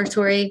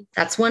exploratory.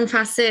 That's one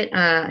facet.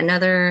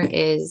 Another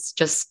is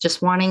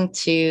just wanting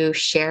to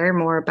share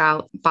more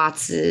about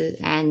Batsu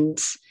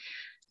and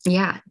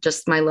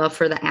just my love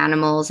for the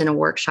animals in a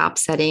workshop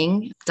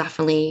setting.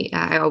 Definitely,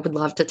 I would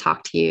love to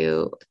talk to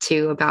you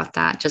too about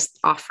that, just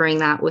offering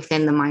that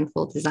within the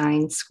Mindful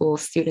Design School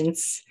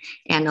students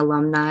and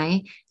alumni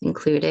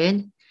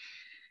included.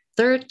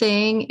 Third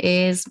thing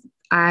is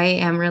I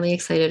am really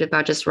excited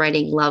about just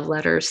writing love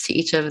letters to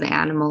each of the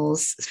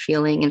animals,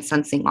 feeling and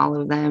sensing all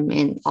of them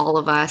in all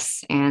of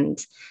us, and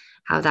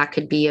how that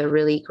could be a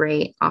really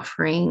great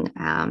offering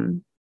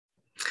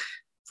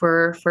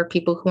for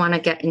people who want to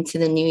get into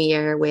the new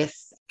year with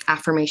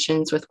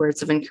affirmations, with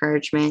words of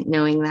encouragement,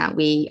 knowing that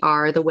we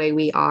are the way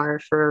we are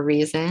for a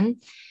reason,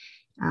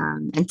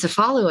 and to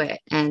follow it,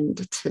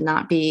 and to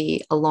not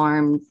be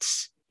alarmed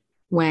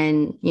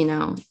when,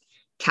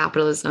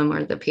 capitalism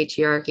or the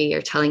patriarchy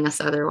are telling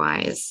us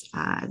otherwise.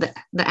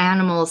 The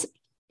animal's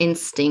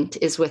instinct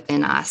is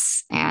within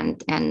us,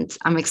 and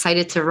I'm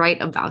excited to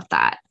write about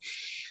that.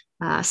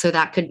 So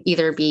that could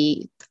either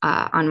be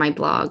on my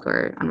blog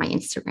or on my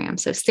Instagram.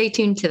 So stay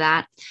tuned to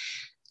that.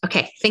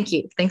 Okay, thank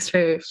you. Thanks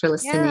for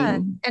listening. Yeah.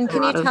 And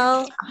can you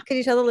tell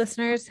the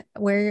listeners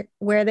where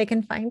they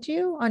can find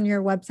you on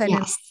your website?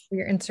 Yes. And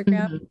your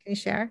Instagram? Mm-hmm. Can you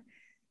share?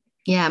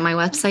 Yeah, my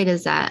website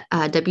is at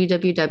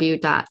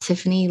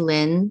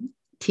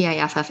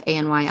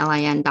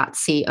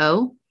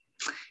www.tiffanyLin.co,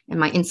 and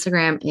my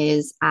Instagram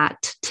is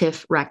at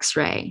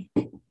tiffrexrey.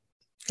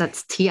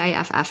 That's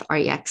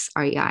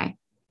TIFFREXREI.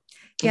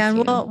 Yeah,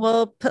 and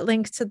we'll put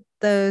links to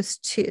those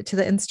to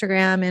the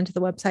Instagram and to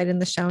the website in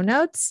the show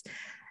notes.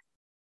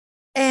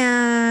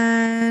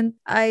 And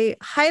I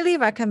highly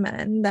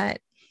recommend that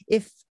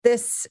if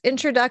this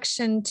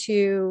introduction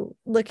to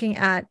looking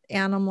at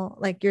animal,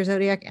 like your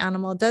zodiac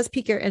animal, does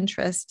pique your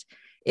interest,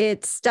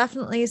 it's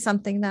definitely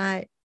something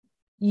that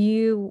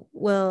you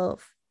will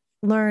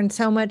learn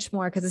so much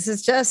more, because this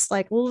is just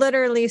like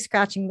literally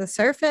scratching the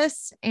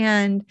surface,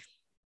 and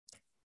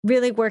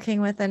really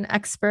working with an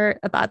expert,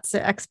 a Batsu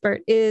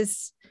expert,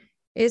 is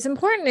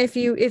important if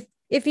you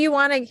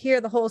want to hear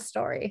the whole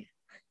story.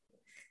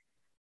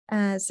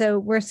 So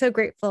we're so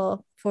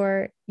grateful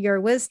for your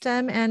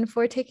wisdom and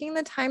for taking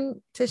the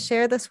time to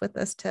share this with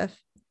us,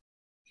 Tiff.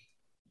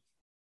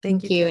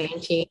 Thank you,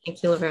 Angie.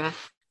 Thank you, Laura.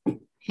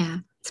 Yeah,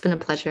 it's been a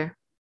pleasure.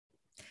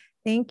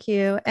 Thank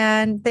you.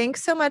 And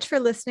thanks so much for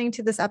listening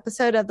to this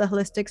episode of the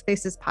Holistic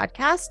Spaces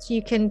podcast.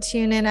 You can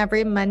tune in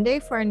every Monday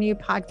for a new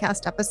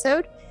podcast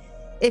episode.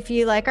 If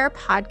you like our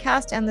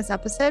podcast and this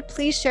episode,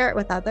 please share it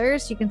with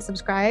others. You can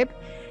subscribe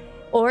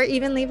or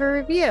even leave a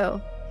review.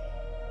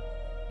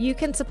 You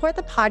can support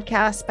the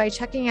podcast by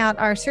checking out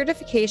our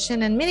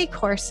certification and mini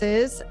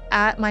courses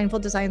at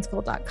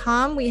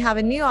mindfuldesignschool.com. We have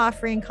a new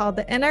offering called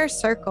the Inner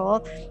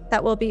Circle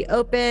that will be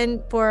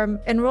open for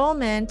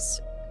enrollment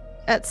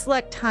at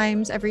select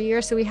times every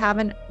year. So we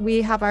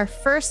have our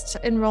first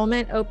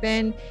enrollment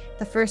open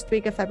the first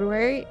week of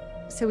February.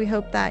 So we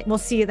hope that we'll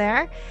see you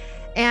there.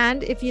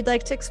 And if you'd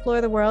like to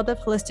explore the world of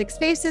holistic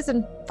spaces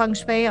and feng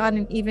shui on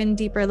an even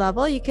deeper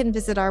level, you can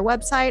visit our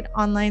website,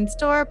 online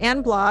store,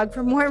 and blog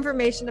for more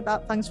information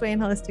about feng shui and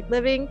holistic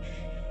living.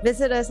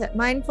 Visit us at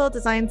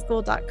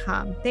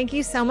mindfuldesignschool.com. Thank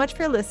you so much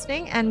for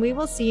listening, and we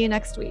will see you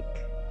next week.